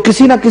जो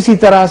किसी ना किसी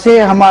तरह से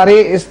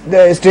हमारे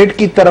स्टेट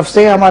की तरफ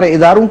से, हमारे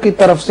इदारों की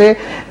तरफ से,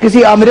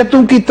 किसी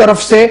आमिरतों की तरफ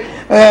से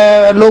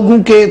लोगों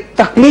के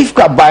तकलीफ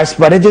का बायस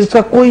बने,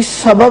 जिसका कोई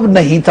सबब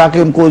नहीं था कि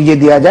उनको ये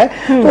दिया जाए।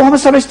 तो हम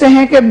समझते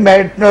हैं कि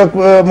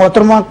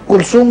मोहतरमा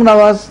कुलसूम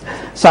नवाज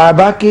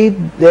साहबा की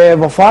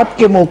वफात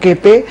के मौके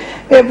पे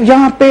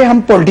यहाँ पे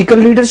हम पॉलिटिकल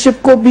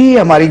लीडरशिप को भी,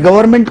 हमारी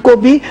गवर्नमेंट को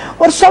भी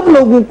और सब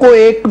लोगों को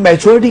एक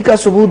मैच्योरिटी का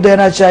सबूत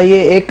देना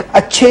चाहिए, एक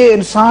अच्छे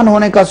इंसान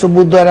होने का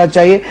सबूत देना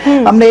चाहिए।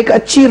 हमने एक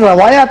अच्छी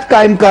रवायत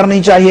कायम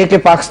करनी चाहिए कि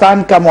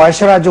पाकिस्तान का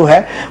मुआशरा जो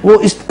है वो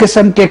इस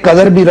किस्म के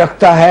कदर भी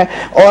रखता है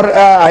और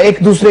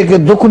एक दूसरे के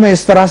दुख में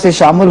इस तरह से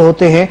शामिल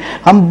होते हैं।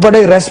 हम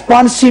बड़े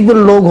रेस्पॉन्सिबल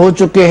लोग हो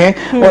चुके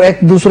हैं और एक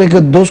दूसरे के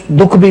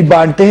दुख भी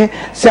बांटते हैं।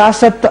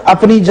 सियासत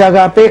अपनी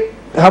जगह पे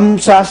हम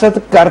सियासत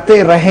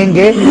करते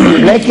रहेंगे,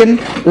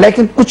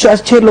 लेकिन कुछ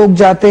अच्छे लोग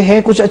जाते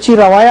हैं, कुछ अच्छी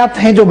रवायत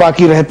हैं जो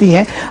बाकी रहती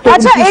हैं। तो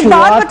अच्छा,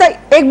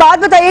 एक बात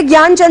बताइए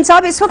ज्ञान चंद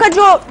साहब, इस वक्त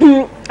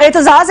जो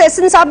एतजाज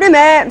एहसन साहब ने,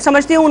 मैं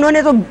समझती हूँ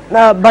उन्होंने तो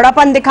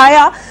बड़ापन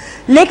दिखाया,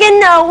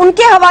 लेकिन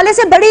उनके हवाले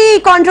से बड़ी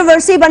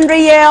कंट्रोवर्सी बन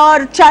रही है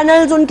और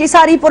चैनल्स उनकी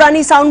सारी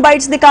पुरानी साउंड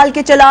बाइट्स निकाल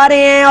के चला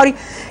रहे हैं। और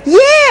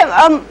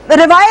ये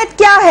रिवायत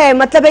क्या है,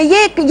 मतलब है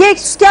ये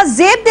क्या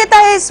जेब देता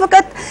है इस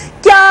वक्त,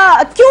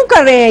 क्या क्यों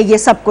कर रहे हैं ये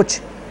सब कुछ?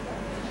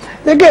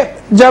 देखिए,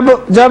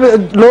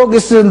 जब लोग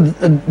इस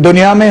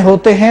दुनिया में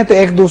होते हैं तो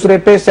एक दूसरे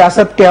पे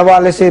सियासत के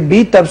हवाले से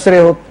भी तबसरे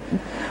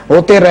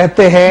होते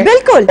रहते हैं,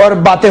 बिल्कुल, और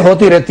बातें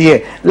होती रहती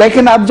है।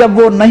 लेकिन अब जब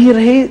वो नहीं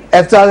रही,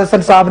 एहसास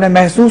हसन साहब ने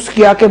महसूस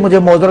किया कि मुझे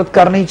मुआवजत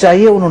करनी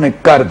चाहिए, उन्होंने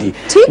कर दी।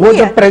 वो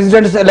जब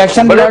प्रेसिडेंट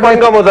इलेक्शन लड़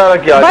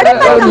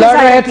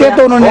रहे थे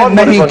तो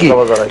उन्होंने नहीं की।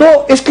 तो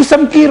इस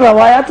किस्म की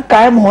रवायत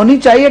कायम होनी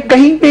चाहिए।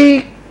 कहीं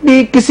भी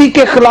किसी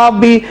के खिलाफ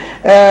भी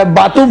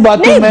बातों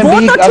में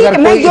भी अगर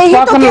कोई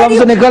इत्फाकन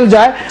लफ्ज निकल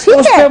जाए तो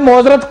उस पर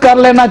मुआवजत कर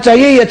लेना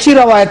चाहिए। ये अच्छी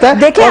रवायत है।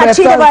 देखिए,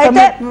 अच्छी रवायत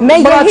है,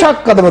 बड़ा अच्छा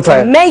कदम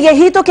उठाया। मैं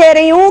यही तो कह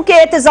रही हूँ कि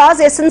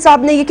एतजाज एहसन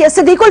साहब ने ये किया।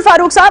 सिद्दीक अल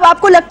फारूक साहब,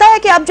 आपको लगता है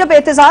कि अब जब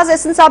एतजाज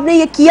एहसन साहब ने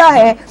ये किया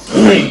है,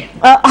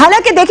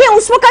 हालांकि देखिए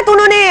उस वक्त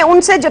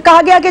उनसे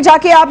कहा गया कि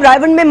जाके आप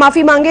रायवन में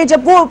माफी मांगे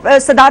जब वो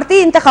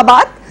सदारती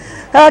इंतखाबात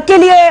के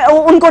लिए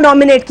उनको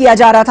नॉमिनेट किया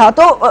जा रहा था,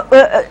 तो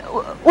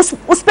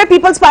उस पे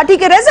पीपल्स पार्टी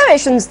के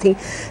रिजर्वेशंस थी।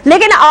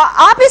 लेकिन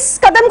आप इस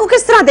कदम को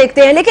किस तरह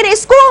देखते हैं, लेकिन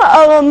इसको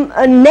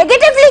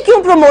नेगेटिवली क्यों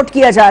प्रमोट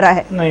किया जा रहा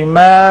है? नहीं,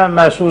 मैं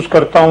महसूस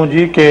करता हूं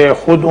जी कि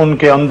खुद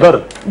उनके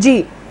अंदर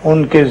जी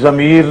उनके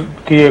ज़मीर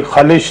की एक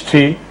खलिश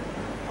थी।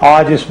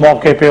 आज इस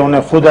मौके पे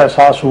उन्हें खुद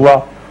एहसास हुआ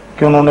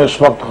कि उन्होंने उस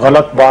वक्त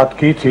गलत बात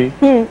की थी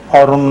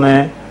और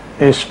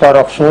उन्होंने इस पर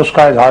अफसोस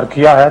का इजहार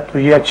किया है। तो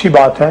ये अच्छी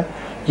बात है,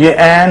 ये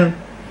ऐन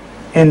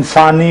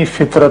इंसानी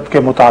फितरत के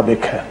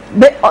मुताबिक है।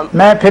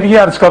 मैं फिर ये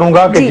अर्ज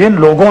करूंगा कि जिन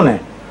लोगों ने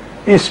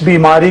इस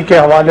बीमारी के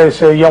हवाले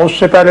से या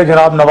उससे पहले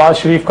जनाब नवाज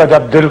शरीफ का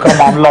जब दिल का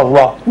मामला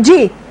हुआ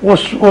जी,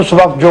 उस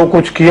वक्त जो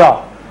कुछ किया,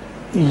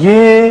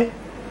 ये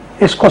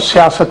इसको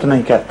सियासत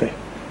नहीं कहते।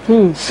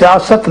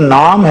 सियासत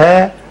नाम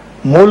है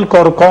मुल्क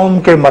और कौम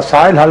के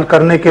मसाइल हल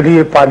करने के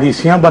लिए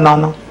पॉलिसियां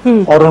बनाना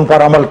और उन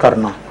पर अमल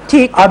करना।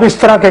 अब इस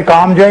तरह के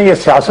काम जो है ये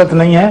सियासत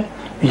नहीं है,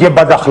 ये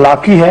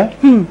बदअखलाकी है,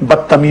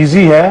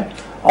 बदतमीजी है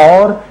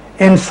और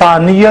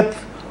इंसानियत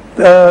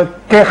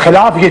के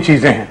खिलाफ ये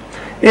चीजें हैं।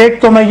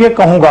 एक तो मैं ये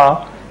कहूंगा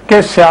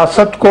कि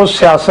सियासत को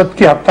सियासत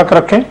की हद तक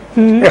रखें,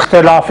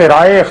 इख्तिलाफ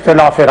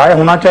राय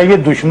होना चाहिए,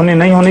 दुश्मनी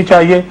नहीं होनी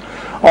चाहिए।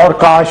 और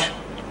काश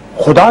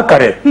खुदा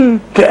करे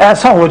कि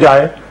ऐसा हो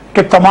जाए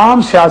कि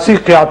तमाम सियासी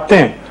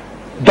क़यादतें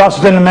 10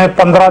 दिन में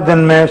 15 दिन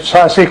में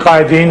सियासी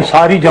कायदीन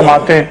सारी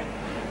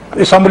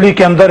जमातें असम्बली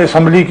के अंदर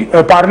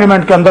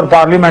पार्लियामेंट के अंदर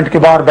पार्लियामेंट के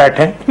बाहर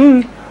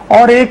बैठें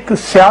और एक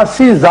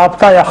सियासी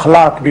ज़ाब्ता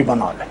अखलाक भी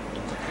बना लें,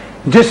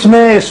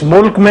 जिसमें इस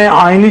मुल्क में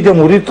आईनी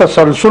जमहूरी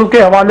तसलसल के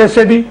हवाले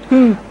से भी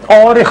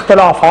और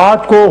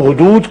इख्तलाफात को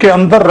हुदूद के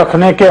अंदर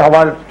रखने के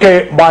हवाले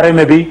के बारे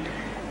में भी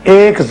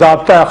एक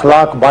ज़ाब्ता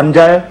अखलाक बन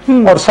जाए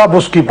और सब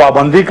उसकी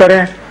पाबंदी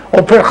करें।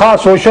 और फिर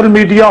खास सोशल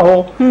मीडिया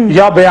हो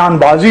या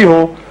बयानबाजी हो,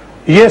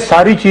 ये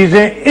सारी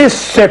चीजें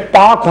इससे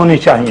पाक होनी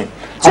चाहिए।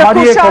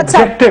 हमारी एक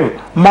ऑब्जेक्टिव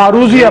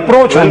मारूजी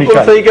अप्रोच होनी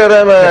चाहिए। सही कह रहे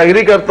हैं, मैं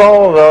एग्री करता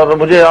हूँ। और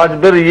मुझे आज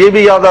फिर ये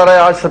भी याद आ रहा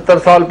है, आज 70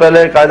 साल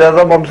पहले कायदे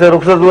आज़म हमसे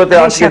रुखसत हुए थे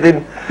आज के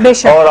दिन,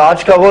 और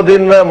आज का वो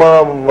दिन मैं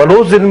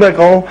मनहूस दिन में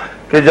कहूँ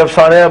कि जब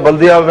सानिया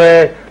बल्दिया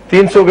में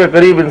 300 के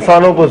करीब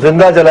इंसानों को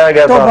जिंदा जलाया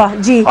गया था।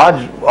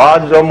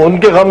 आज हम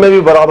उनके गम में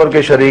भी बराबर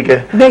के शरीक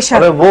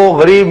है। वो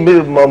गरीब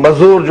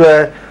मजदूर जो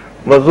है,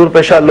 मजदूर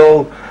पेशा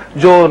लोग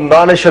जो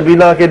नान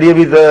शबीना के लिए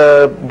भी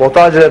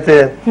मोहताज रहते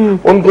हैं,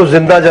 उनको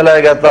जिंदा जलाया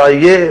गया था।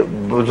 ये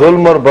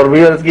जुल्म और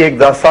बर्बरियत की एक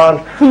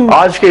दास्तान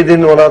आज के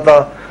दिन होना था,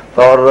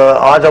 और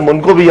आज हम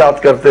उनको भी याद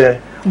करते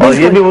हैं और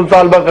ये भी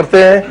मुतालबा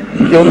करते हैं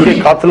कि उनके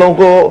कातिलों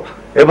को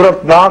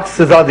इबरतनाक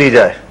सजा दी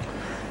जाए।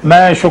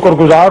 मैं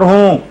शुक्रगुजार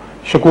हूँ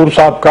शकोर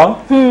साहब का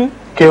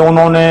कि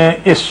उन्होंने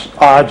इस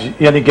आज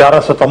यानी 11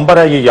 सितंबर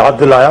है, ये याद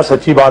दिलाया।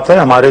 सच्ची बात है,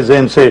 हमारे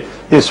ज़हन से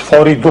इस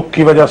फौरी दुख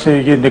की वजह से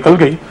ये निकल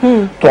गई।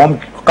 तो हम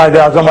कायदे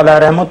आज़म अलैहि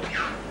रहमत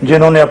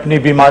जिन्होंने अपनी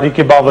बीमारी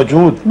के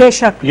बावजूद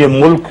बेशक ये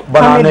मुल्क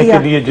बनाने के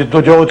लिए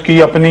जिद्दोजहद की,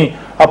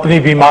 अपनी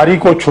बीमारी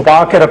को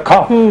छुपा के रखा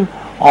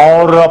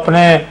और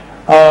अपने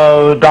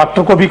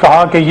डॉक्टर को भी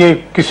कहा कि ये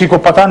किसी को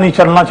पता नहीं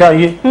चलना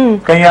चाहिए,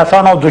 कहीं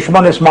ऐसा ना हो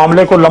दुश्मन इस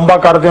मामले को लंबा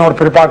कर दें और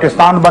फिर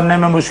पाकिस्तान बनने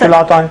में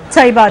मुश्किलात आए।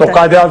 तो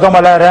कायदे आज़म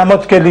अलैहि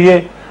रहमत के लिए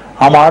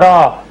हमारा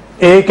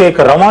एक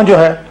रवां जो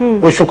है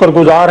वो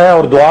शुक्रगुजार है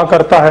और दुआ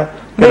करता है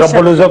कि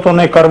रब्बुल इज्जत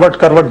उन्हें करवट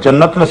करवट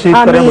जन्नत नसीब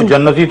करे। वो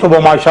जन्नती तो वो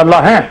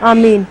माशाल्लाह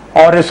हैं।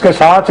 और इसके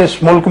साथ इस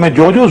मुल्क में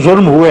जो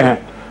जुल्म हुए हैं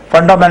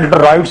फंडामेंटल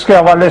राइट्स के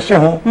हवाले से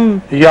हों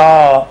या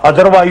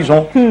अदरवाइज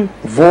हों,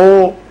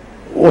 वो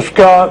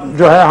उसका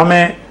जो है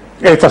हमें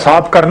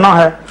एहतसाब करना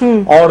है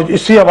और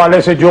इसी हवाले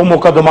से जो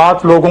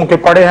मुकदमात लोगों के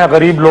पड़े हैं,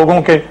 गरीब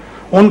लोगों के,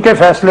 उनके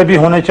फैसले भी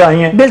होने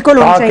चाहिए, बिल्कुल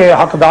ताकि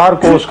हकदार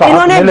को उसका हक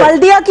इन्होंने मिले।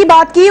 बल्दिया की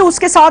बात की,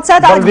 उसके साथ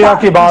साथ बल्दिया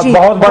की बात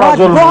बहुत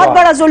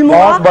बड़ा जुल्म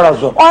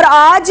हुआ और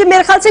आज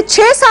मेरे ख्याल से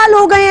 6 साल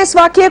हो गए हैं इस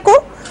वाकये को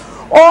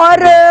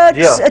और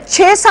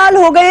 6 साल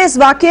हो गए इस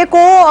वाकये को।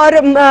 और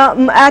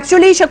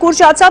एक्चुअली शकूर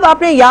शाद साहब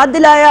आपने याद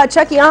दिलाया,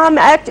 अच्छा कि हम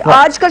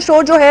आज का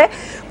शो जो है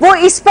वो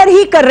इस पर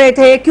ही कर रहे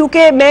थे,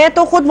 क्योंकि मैं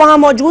तो खुद वहां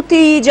मौजूद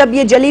थी जब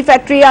ये जली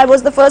factory, I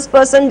was the first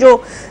person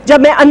जब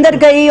मैं अंदर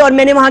गई और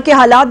मैंने वहां के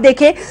हालात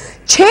देखे।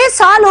 6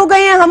 साल हो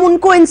गए हैं, हम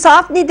उनको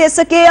इंसाफ नहीं दे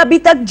सके, अभी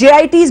तक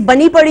JITs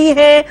बनी पड़ी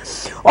हैं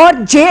और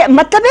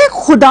मतलब है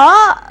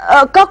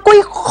खुदा का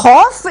कोई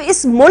खौफ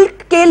इस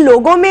मुल्क के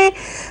लोगों में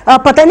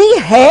पता नहीं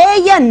है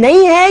या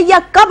नहीं है या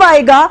कब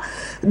आएगा।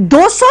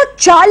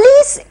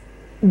 240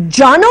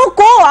 जानों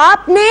को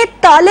आपने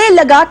ताले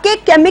लगा के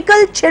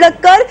केमिकल छिड़क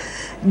कर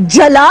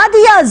जला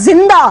दिया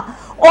जिंदा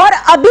और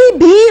अभी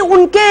भी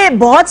उनके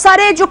बहुत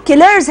सारे जो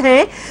किलर्स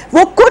हैं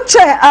वो कुछ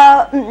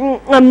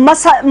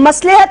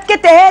मसलहत के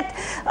तहत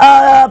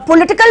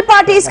पॉलिटिकल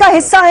पार्टीज का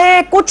हिस्सा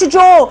हैं, कुछ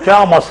जो क्या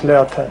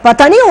मसलहत है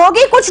पता नहीं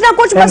होगी, कुछ ना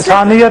कुछ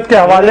इंसानियत के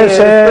हवाले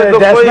से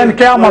जैस्मीन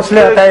क्या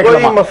मसलहत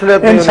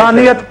है?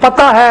 इंसानियत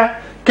पता है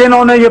कि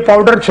इन्होंने ये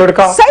पाउडर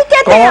छिड़का, सही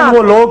कहते हैं कौन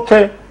वो लोग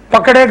थे,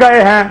 पकड़े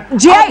गए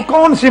हैं,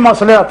 कौन सी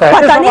मसलहत है?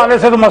 इस हवाले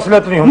से तो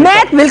मसलहत नहीं होगी।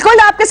 मैं बिल्कुल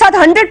आपके साथ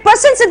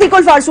 100% सिद्दीक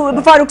अल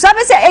फारूक साहब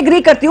से एग्री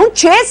करती हूँ।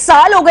 6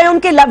 साल हो गए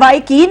उनके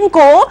लवाहिकीन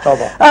को,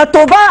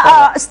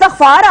 तौबा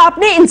इस्तग़फ़ार,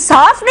 आपने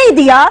इंसाफ नहीं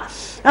दिया।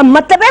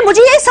 मतलब है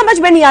मुझे ये समझ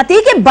में नहीं आती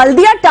कि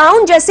बल्दिया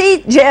टाउन जैसी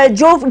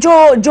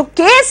जो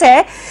केस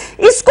है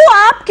इसको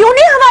आप क्यों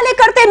नहीं हवाले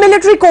करते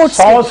मिलिट्री कोर्ट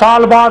से? 100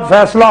 साल बाद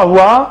फैसला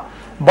हुआ,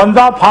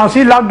 बंदा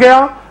फांसी लग गया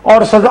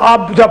और सजा,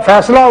 अब जब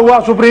फैसला हुआ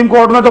सुप्रीम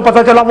कोर्ट में तो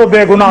पता चला वो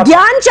बेगुनाह।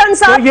 ज्ञान चंद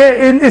साहब, तो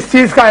ये इस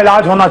चीज का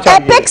इलाज होना चाहिए।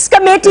 एपेक्स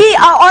कमेटी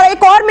और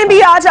एक और में भी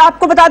आज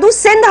आपको बता दूं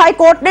सिंध हाई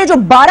कोर्ट ने जो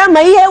 12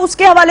 मई है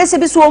उसके हवाले से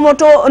भी सुओ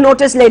मोटो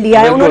नोटिस ले लिया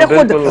है। उन्होंने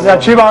खुद,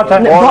 अच्छी बात है,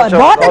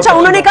 बहुत अच्छा,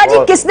 उन्होंने कहा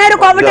जी किसने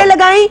रुकावटें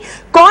लगाई,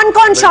 कौन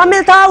कौन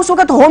शामिल था, उस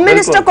वक्त होम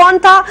मिनिस्टर कौन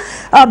था,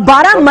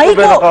 12 मई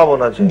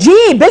को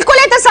जी बिल्कुल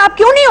एहतसाब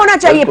क्यों नहीं होना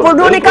चाहिए।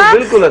 उन्होंने कहा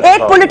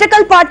एक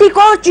पॉलिटिकल पार्टी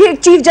को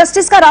चीफ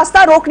जस्टिस का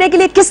रास्ता रोकने के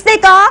लिए किसने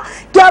कहा,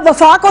 क्या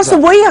वफाक और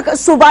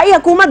सूबाई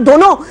हुकूमत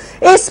दोनों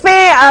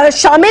इसमें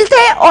शामिल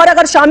थे? और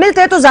अगर शामिल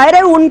थे तो जाहिर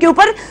है उनके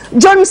ऊपर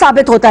जुर्म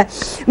साबित होता है।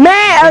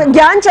 मैं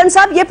ज्ञान चंद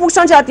साहब ये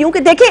पूछना चाहती हूँ कि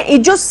देखिए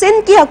जो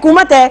सिंध की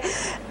हुकूमत है,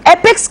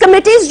 एपेक्स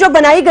कमेटीज जो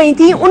बनाई गई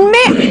थी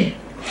उनमें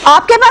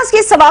आपके पास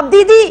ये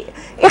सवाबदीदी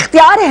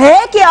इख्तियार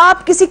है कि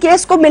आप किसी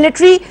केस को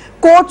मिलिट्री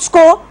कोर्ट्स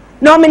को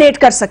नॉमिनेट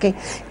कर सकें।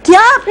 क्या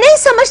आप नहीं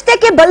समझते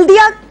कि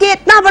बल्दिया के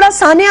इतना बड़ा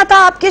सानिया था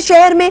आपके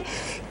शहर में,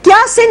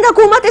 क्या सिंध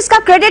हुकूमत इसका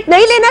क्रेडिट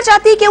नहीं लेना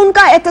चाहती कि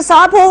उनका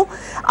एहतसाब हो?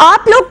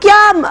 आप लोग क्या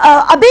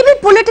अभी भी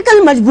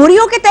पॉलिटिकल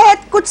मजबूरियों के तहत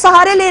कुछ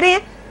सहारे ले रहे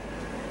हैं?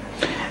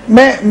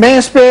 मैं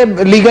इस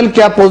पे लीगल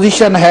क्या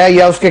पोजीशन है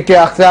या उसके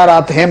क्या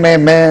अख्तियारात हैं,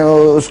 मैं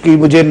उसकी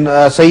मुझे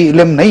सही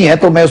इल्म नहीं है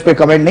तो मैं उस पे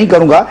कमेंट नहीं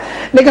करूंगा।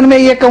 लेकिन मैं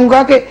ये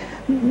कहूंगा कि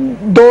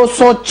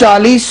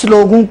 240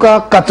 लोगों का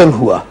कत्ल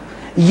हुआ,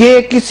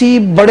 ये किसी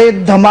बड़े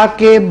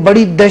धमाके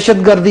बड़ी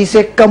दहशतगर्दी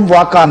से कम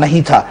वाक़ा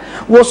नहीं था।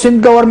 वो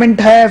सिंध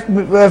गवर्नमेंट है,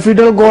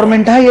 फेडरल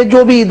गवर्नमेंट है, ये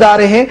जो भी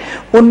इदारे हैं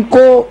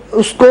उनको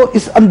उसको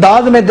इस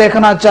अंदाज में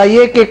देखना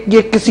चाहिए कि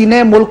ये किसी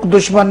ने मुल्क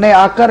दुश्मन ने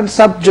आकर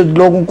सब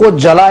लोगों को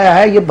जलाया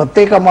है। ये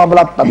भत्ते का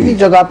मामला अपनी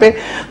जगह पे,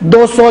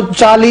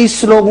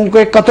 240 लोगों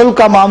के कत्ल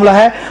का मामला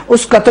है,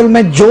 उस कत्ल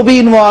में जो भी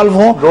इन्वॉल्व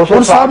हो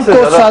उन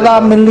सबको सजा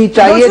मिलनी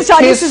चाहिए।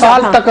 6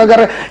 साल तक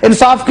अगर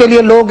इंसाफ के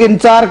लिए लोग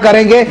इंतजार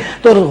करेंगे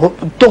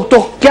तो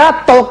क्या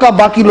तवक्का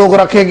बाकी लोग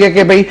रखेंगे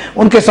कि भाई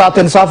उनके साथ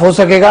इंसाफ हो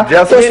सकेगा?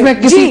 तो इसमें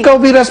किसी को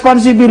भी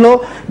रेस्पॉन्सिबल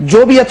हो,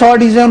 जो भी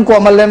अथॉरिटीज है उनको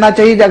अमल लेना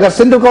चाहिए। अगर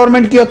सिंध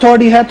गवर्नमेंट की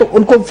अथॉरिटी है तो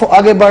उनको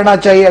आगे बढ़ना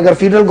चाहिए, अगर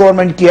फेडरल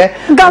गवर्नमेंट की है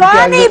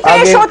गवाह नहीं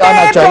पेश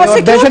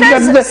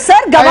होते,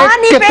 सर गवाह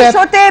नहीं पेश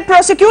होते,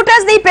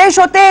 प्रोसिक्यूटर्स नहीं पेश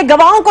होते,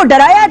 गवाहों को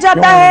डराया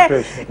जाता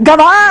है,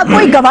 गवाह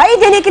कोई गवाही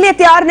देने के लिए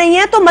तैयार नहीं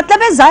है। तो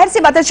मतलब है जाहिर सी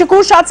बात है।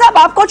 शकूर शाद साहब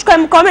आप कुछ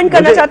कमेंट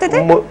करना चाहते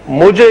थे?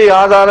 मुझे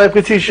याद आ रहा है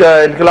किसी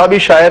इनकलाबी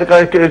शायर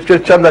का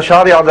चंद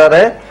अशार याद आ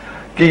रहे हैं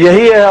कि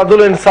यही है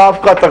अदल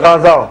इंसाफ का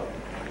तकाजा,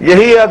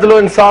 यही है अदल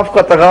इंसाफ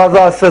का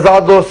तकाजा,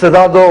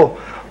 सजा दो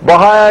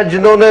बहाया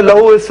जिन्होंने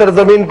लहू इस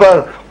सरजमीन पर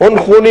उन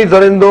खूनी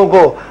दरिंदों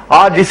को,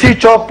 आज इसी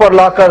चौक पर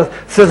लाकर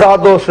सजा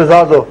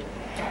दो।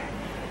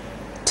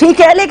 ठीक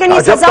है, लेकिन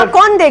ये सजा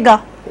कौन देगा?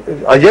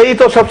 यही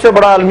तो सबसे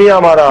बड़ा अलमिया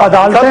हमारा,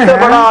 सबसे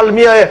बड़ा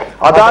अलमिया है।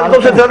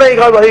 अदालतों से ज्यादा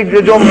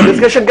जो हम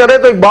डिस्कशन कर रहे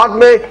हैं, तो एक बात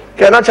मैं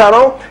कहना चाह रहा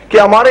हूँ कि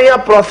हमारे यहाँ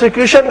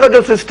प्रोसिक्यूशन का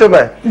जो सिस्टम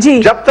है,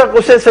 जब तक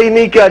उसे सही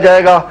नहीं किया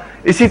जाएगा,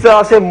 इसी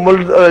तरह से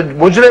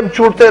मुजरिम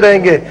छूटते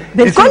रहेंगे,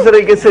 इसी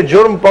तरीके से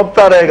जुर्म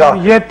पबता रहेगा।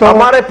 ये तो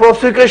हमारे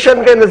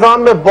प्रोसिक्यूशन के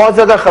निजाम में बहुत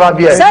ज्यादा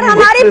खराबी है। सर,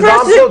 हमारी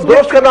निजाम को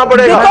दुरुस्त करना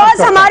पड़ेगा।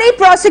 हमारी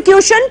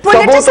प्रोसिक्यूशन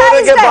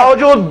होने के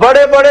बावजूद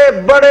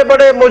बड़े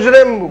बड़े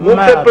मुजरिम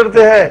घूमते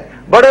फिरते हैं,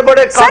 बड़े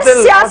बड़े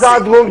कातिल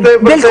आजाद घूमते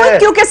फिरते हैं,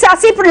 क्योंकि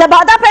सियासी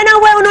लबादा पहना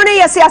हुआ है उन्होंने,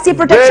 या सियासी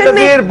प्रोटेक्शन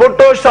में।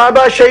 भुट्टो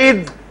साहबा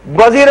शहीद,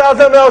 वजीर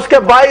आजम है, उसके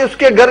भाई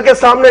उसके घर के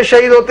सामने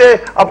शहीद होते हैं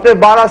अपने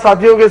 12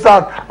 साथियों के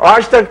साथ,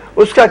 आज तक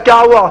उसका क्या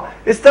हुआ?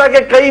 इस तरह के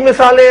कई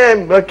मिसालें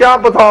हैं, क्या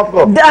बताओ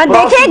आपको।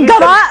 देखिए,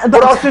 गवाह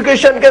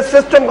प्रोसिक्यूशन के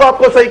सिस्टम को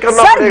आपको सही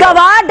करना पड़ेगा। सर,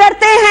 गवाह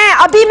डरते हैं।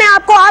 अभी मैं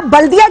आपको, आप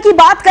बल्दिया की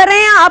बात कर रहे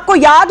हैं, आपको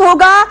याद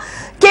होगा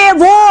कि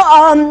वो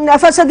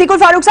सिद्दीकी अल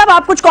फारूक साहब,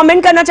 आप कुछ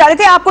कमेंट करना चाह रहे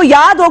थे। आपको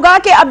याद होगा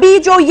कि अभी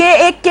जो ये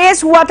एक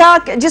केस हुआ था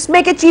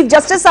जिसमें कि चीफ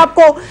जस्टिस साहब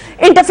को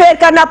इंटरफेयर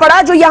करना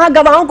पड़ा, जो यहाँ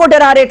गवाहों को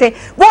डरा रहे थे,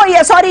 वो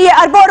ये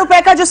अरबों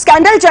रुपए का जो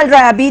स्कैंडल चल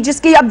रहा है अभी,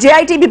 जिसकी अब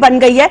JIT भी बन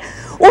गई है,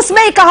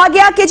 उसमें कहा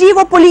गया कि जी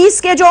वो पुलिस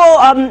के जो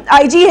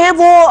IG हैं,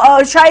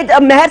 वो शायद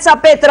मेहर साहब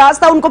पे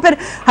एतराज था, उनको फिर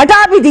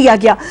हटा भी दिया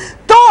गया।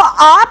 तो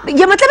आप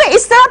ये मतलब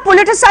इस तरह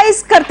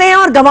पॉलिटिसाइज करते हैं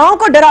और गवाहों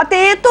को डराते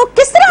हैं, तो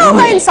किस तरह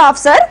होगा इंसाफ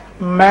सर?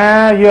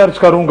 मैं ये अर्ज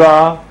करूंगा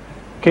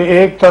कि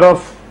एक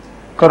तरफ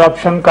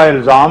करप्शन का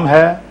इल्जाम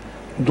है,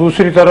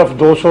 दूसरी तरफ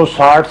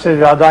 260 से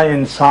ज्यादा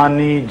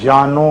इंसानी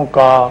जानों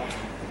का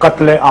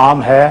कत्ले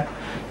आम है,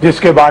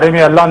 जिसके बारे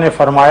में अल्लाह ने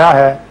फरमाया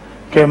है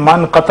कि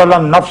मन कतल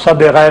नफ्स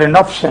बगैर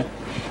नफ्स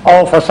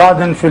और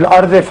फसाद फिल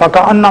अर्द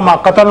फकअन्नमा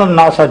कतल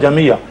नासा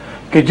जमिया,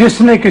 कि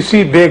जिसने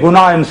किसी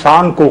बेगुनाह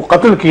इंसान को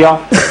कत्ल किया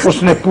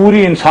उसने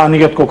पूरी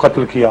इंसानियत को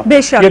कत्ल किया।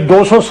 ये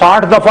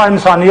 260 दफा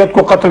इंसानियत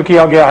को कत्ल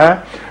किया गया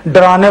है।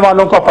 डराने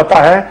वालों का पता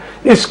है,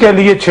 इसके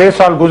लिए 6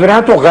 साल गुजरे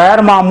हैं, तो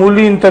गैर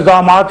मामूली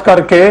इंतजामात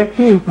करके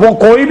वो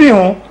कोई भी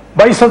हो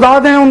भाई सजा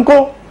दें उनको।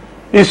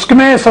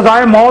 इसमें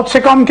सजाए मौत से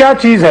कम क्या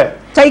चीज है?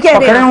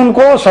 पकड़े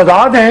उनको,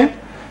 सजा दें।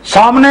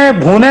 सामने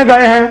भूने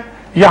गए हैं,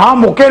 यहाँ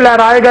मुक्के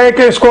लहराए गए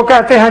कि इसको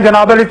कहते हैं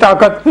जनाबली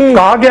ताकत,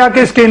 कहा गया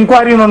कि इसकी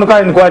इंक्वायरी, उन्होंने कहा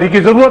इंक्वायरी की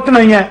जरूरत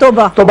नहीं है।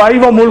 तो भाई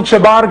वो मुल्क से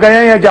बाहर गए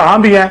हैं या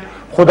जहां भी हैं,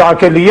 खुदा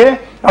के लिए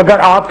अगर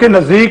आपके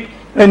नजदीक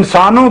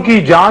इंसानों की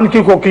जान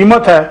की कोई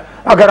कीमत है,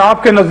 अगर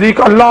आपके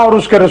नजदीक अल्लाह और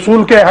उसके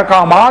रसूल के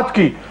अहकामात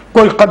की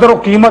कोई कदर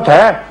कीमत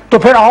है, तो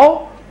फिर आओ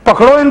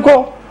पकड़ो इनको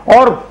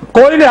और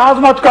कोई लिहाज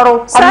मत करो।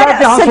 अल्लाह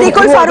के सिद्दीकी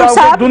अल फारूक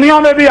साहब, दुनिया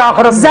में भी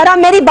आखिरत में जरा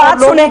मेरी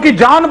बात सुने, की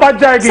जान बच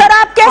जाएगी। सर,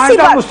 आप कैसी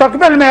बात?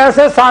 मुस्तकबिल में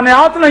ऐसे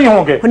सानियात नहीं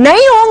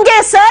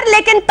होंगे सर,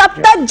 लेकिन तब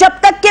तक जब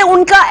तक कि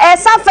उनका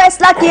ऐसा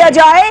फैसला किया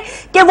जाए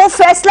कि वो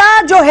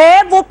फैसला जो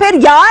है वो फिर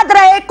याद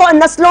रहे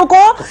नस्लों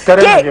को,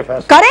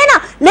 करे ना।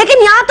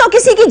 लेकिन यहाँ तो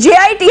किसी की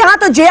JIT, यहाँ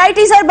तो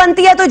JIT सर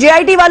बनती है, तो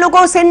JIT वालों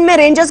को सिंध में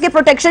रेंजर्स के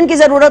प्रोटेक्शन की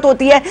जरूरत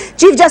होती है,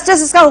 चीफ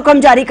जस्टिस इसका हुक्म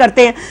जारी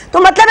करते हैं। तो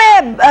मतलब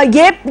है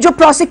ये जो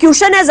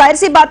प्रोसिक्यूशन है, जाहिर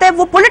सी बात है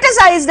वो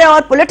पॉलिटिसाइज्ड है,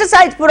 और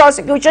पॉलिटिसाइज्ड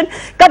प्रोसिक्यूशन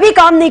कभी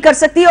काम नहीं कर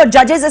सकती, और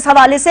जजेस इस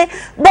हवाले से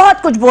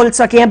बहुत कुछ बोल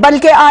सके हैं।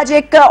 बल्कि आज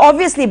एक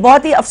ऑब्वियसली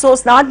बहुत ही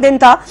अफसोसनाक दिन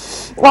था,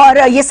 और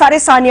ये सारे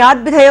सानियात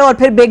भी थे, और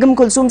फिर बेगम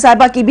कुलसूम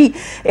साहिबा की भी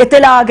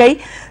इत्तला आ गई।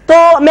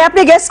 तो मैं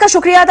अपने गेस्ट का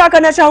शुक्रिया अदा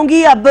करना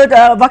चाहूंगी। अब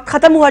वक्त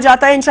खत्म हुआ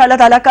जाता है, इंशाअल्लाह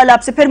ताला कल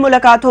आपसे फिर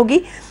मुलाकात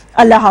होगी।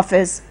 अल्लाह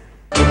हाफिज।